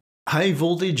 High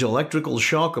voltage electrical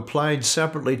shock applied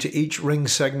separately to each ring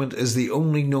segment is the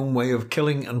only known way of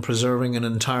killing and preserving an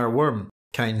entire worm,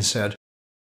 Kynes said.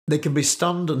 They can be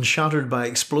stunned and shattered by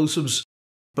explosives,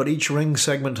 but each ring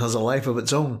segment has a life of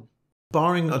its own.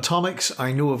 Barring atomics,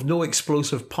 I know of no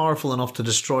explosive powerful enough to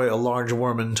destroy a large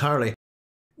worm entirely.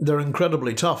 They're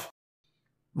incredibly tough.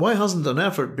 Why hasn't an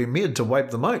effort been made to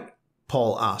wipe them out?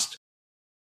 Paul asked.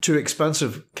 Too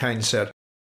expensive, Kynes said.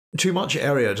 Too much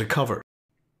area to cover.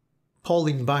 Paul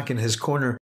leaned back in his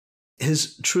corner.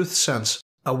 His truth sense,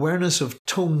 awareness of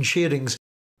tone shadings,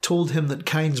 told him that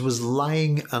Kynes was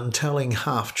lying and telling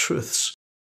half-truths.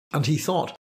 And he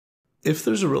thought, if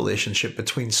there's a relationship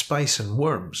between spice and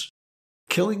worms,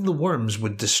 killing the worms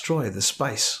would destroy the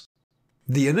spice.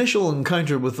 The initial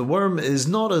encounter with the worm is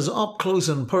not as up close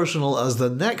and personal as the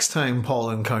next time Paul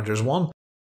encounters one,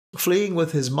 fleeing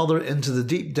with his mother into the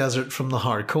deep desert from the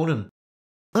Harkonnen.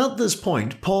 At this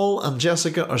point, Paul and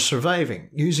Jessica are surviving,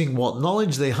 using what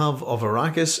knowledge they have of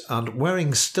Arrakis and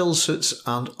wearing still suits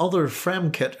and other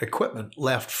Fremkit equipment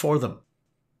left for them.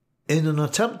 In an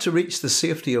attempt to reach the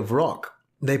safety of rock,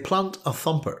 they plant a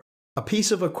thumper, a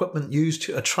piece of equipment used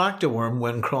to attract a worm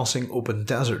when crossing open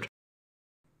desert.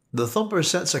 The thumper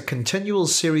sets a continual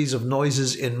series of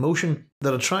noises in motion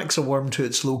that attracts a worm to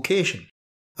its location,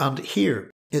 and here,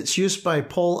 its use by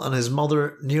Paul and his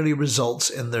mother nearly results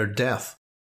in their death.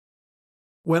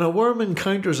 When a worm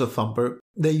encounters a thumper,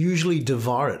 they usually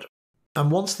devour it,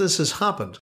 and once this has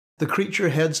happened, the creature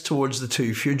heads towards the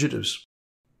two fugitives.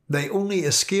 They only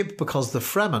escape because the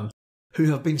Fremen, who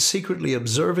have been secretly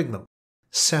observing them,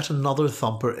 set another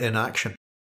thumper in action.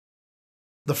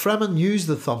 The Fremen use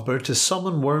the thumper to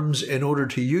summon worms in order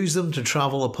to use them to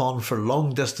travel upon for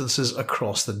long distances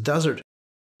across the desert,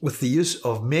 with the use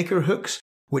of maker hooks,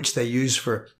 which they use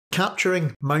for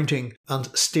capturing, mounting,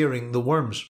 and steering the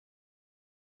worms.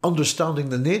 Understanding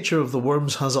the nature of the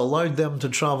worms has allowed them to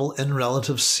travel in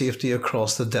relative safety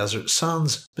across the desert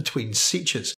sands between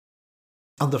sietches,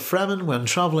 and the Fremen, when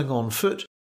travelling on foot,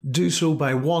 do so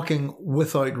by walking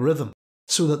without rhythm,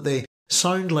 so that they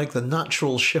sound like the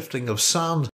natural shifting of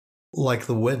sand, like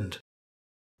the wind.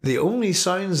 The only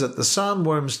sounds that the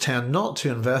sandworms tend not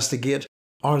to investigate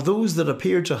are those that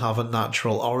appear to have a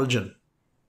natural origin.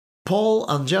 Paul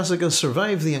and Jessica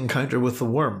survive the encounter with the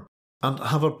worm, and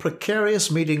have a precarious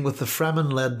meeting with the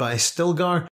Fremen led by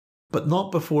Stilgar, but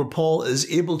not before Paul is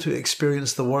able to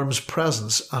experience the worm's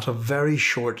presence at a very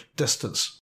short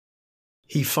distance.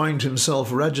 He found himself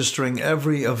registering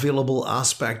every available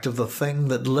aspect of the thing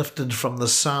that lifted from the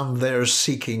sand there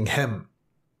seeking him.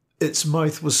 Its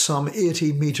mouth was some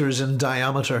 80 metres in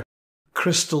diameter,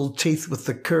 crystal teeth with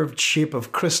the curved shape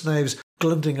of crysknives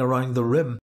glinting around the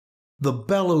rim, the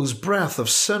bellows breath of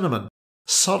cinnamon,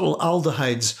 subtle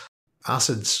aldehydes,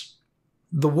 acids.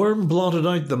 The worm blotted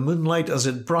out the moonlight as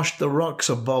it brushed the rocks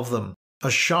above them. A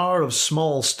shower of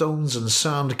small stones and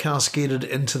sand cascaded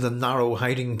into the narrow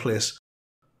hiding place.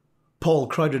 Paul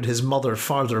crowded his mother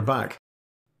farther back.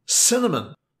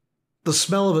 Cinnamon! The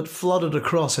smell of it flooded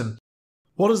across him.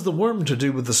 What has the worm to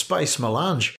do with the spice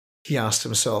melange? He asked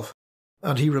himself,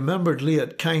 and he remembered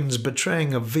Liat Kynes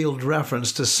betraying a veiled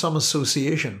reference to some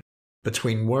association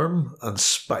between worm and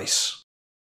spice.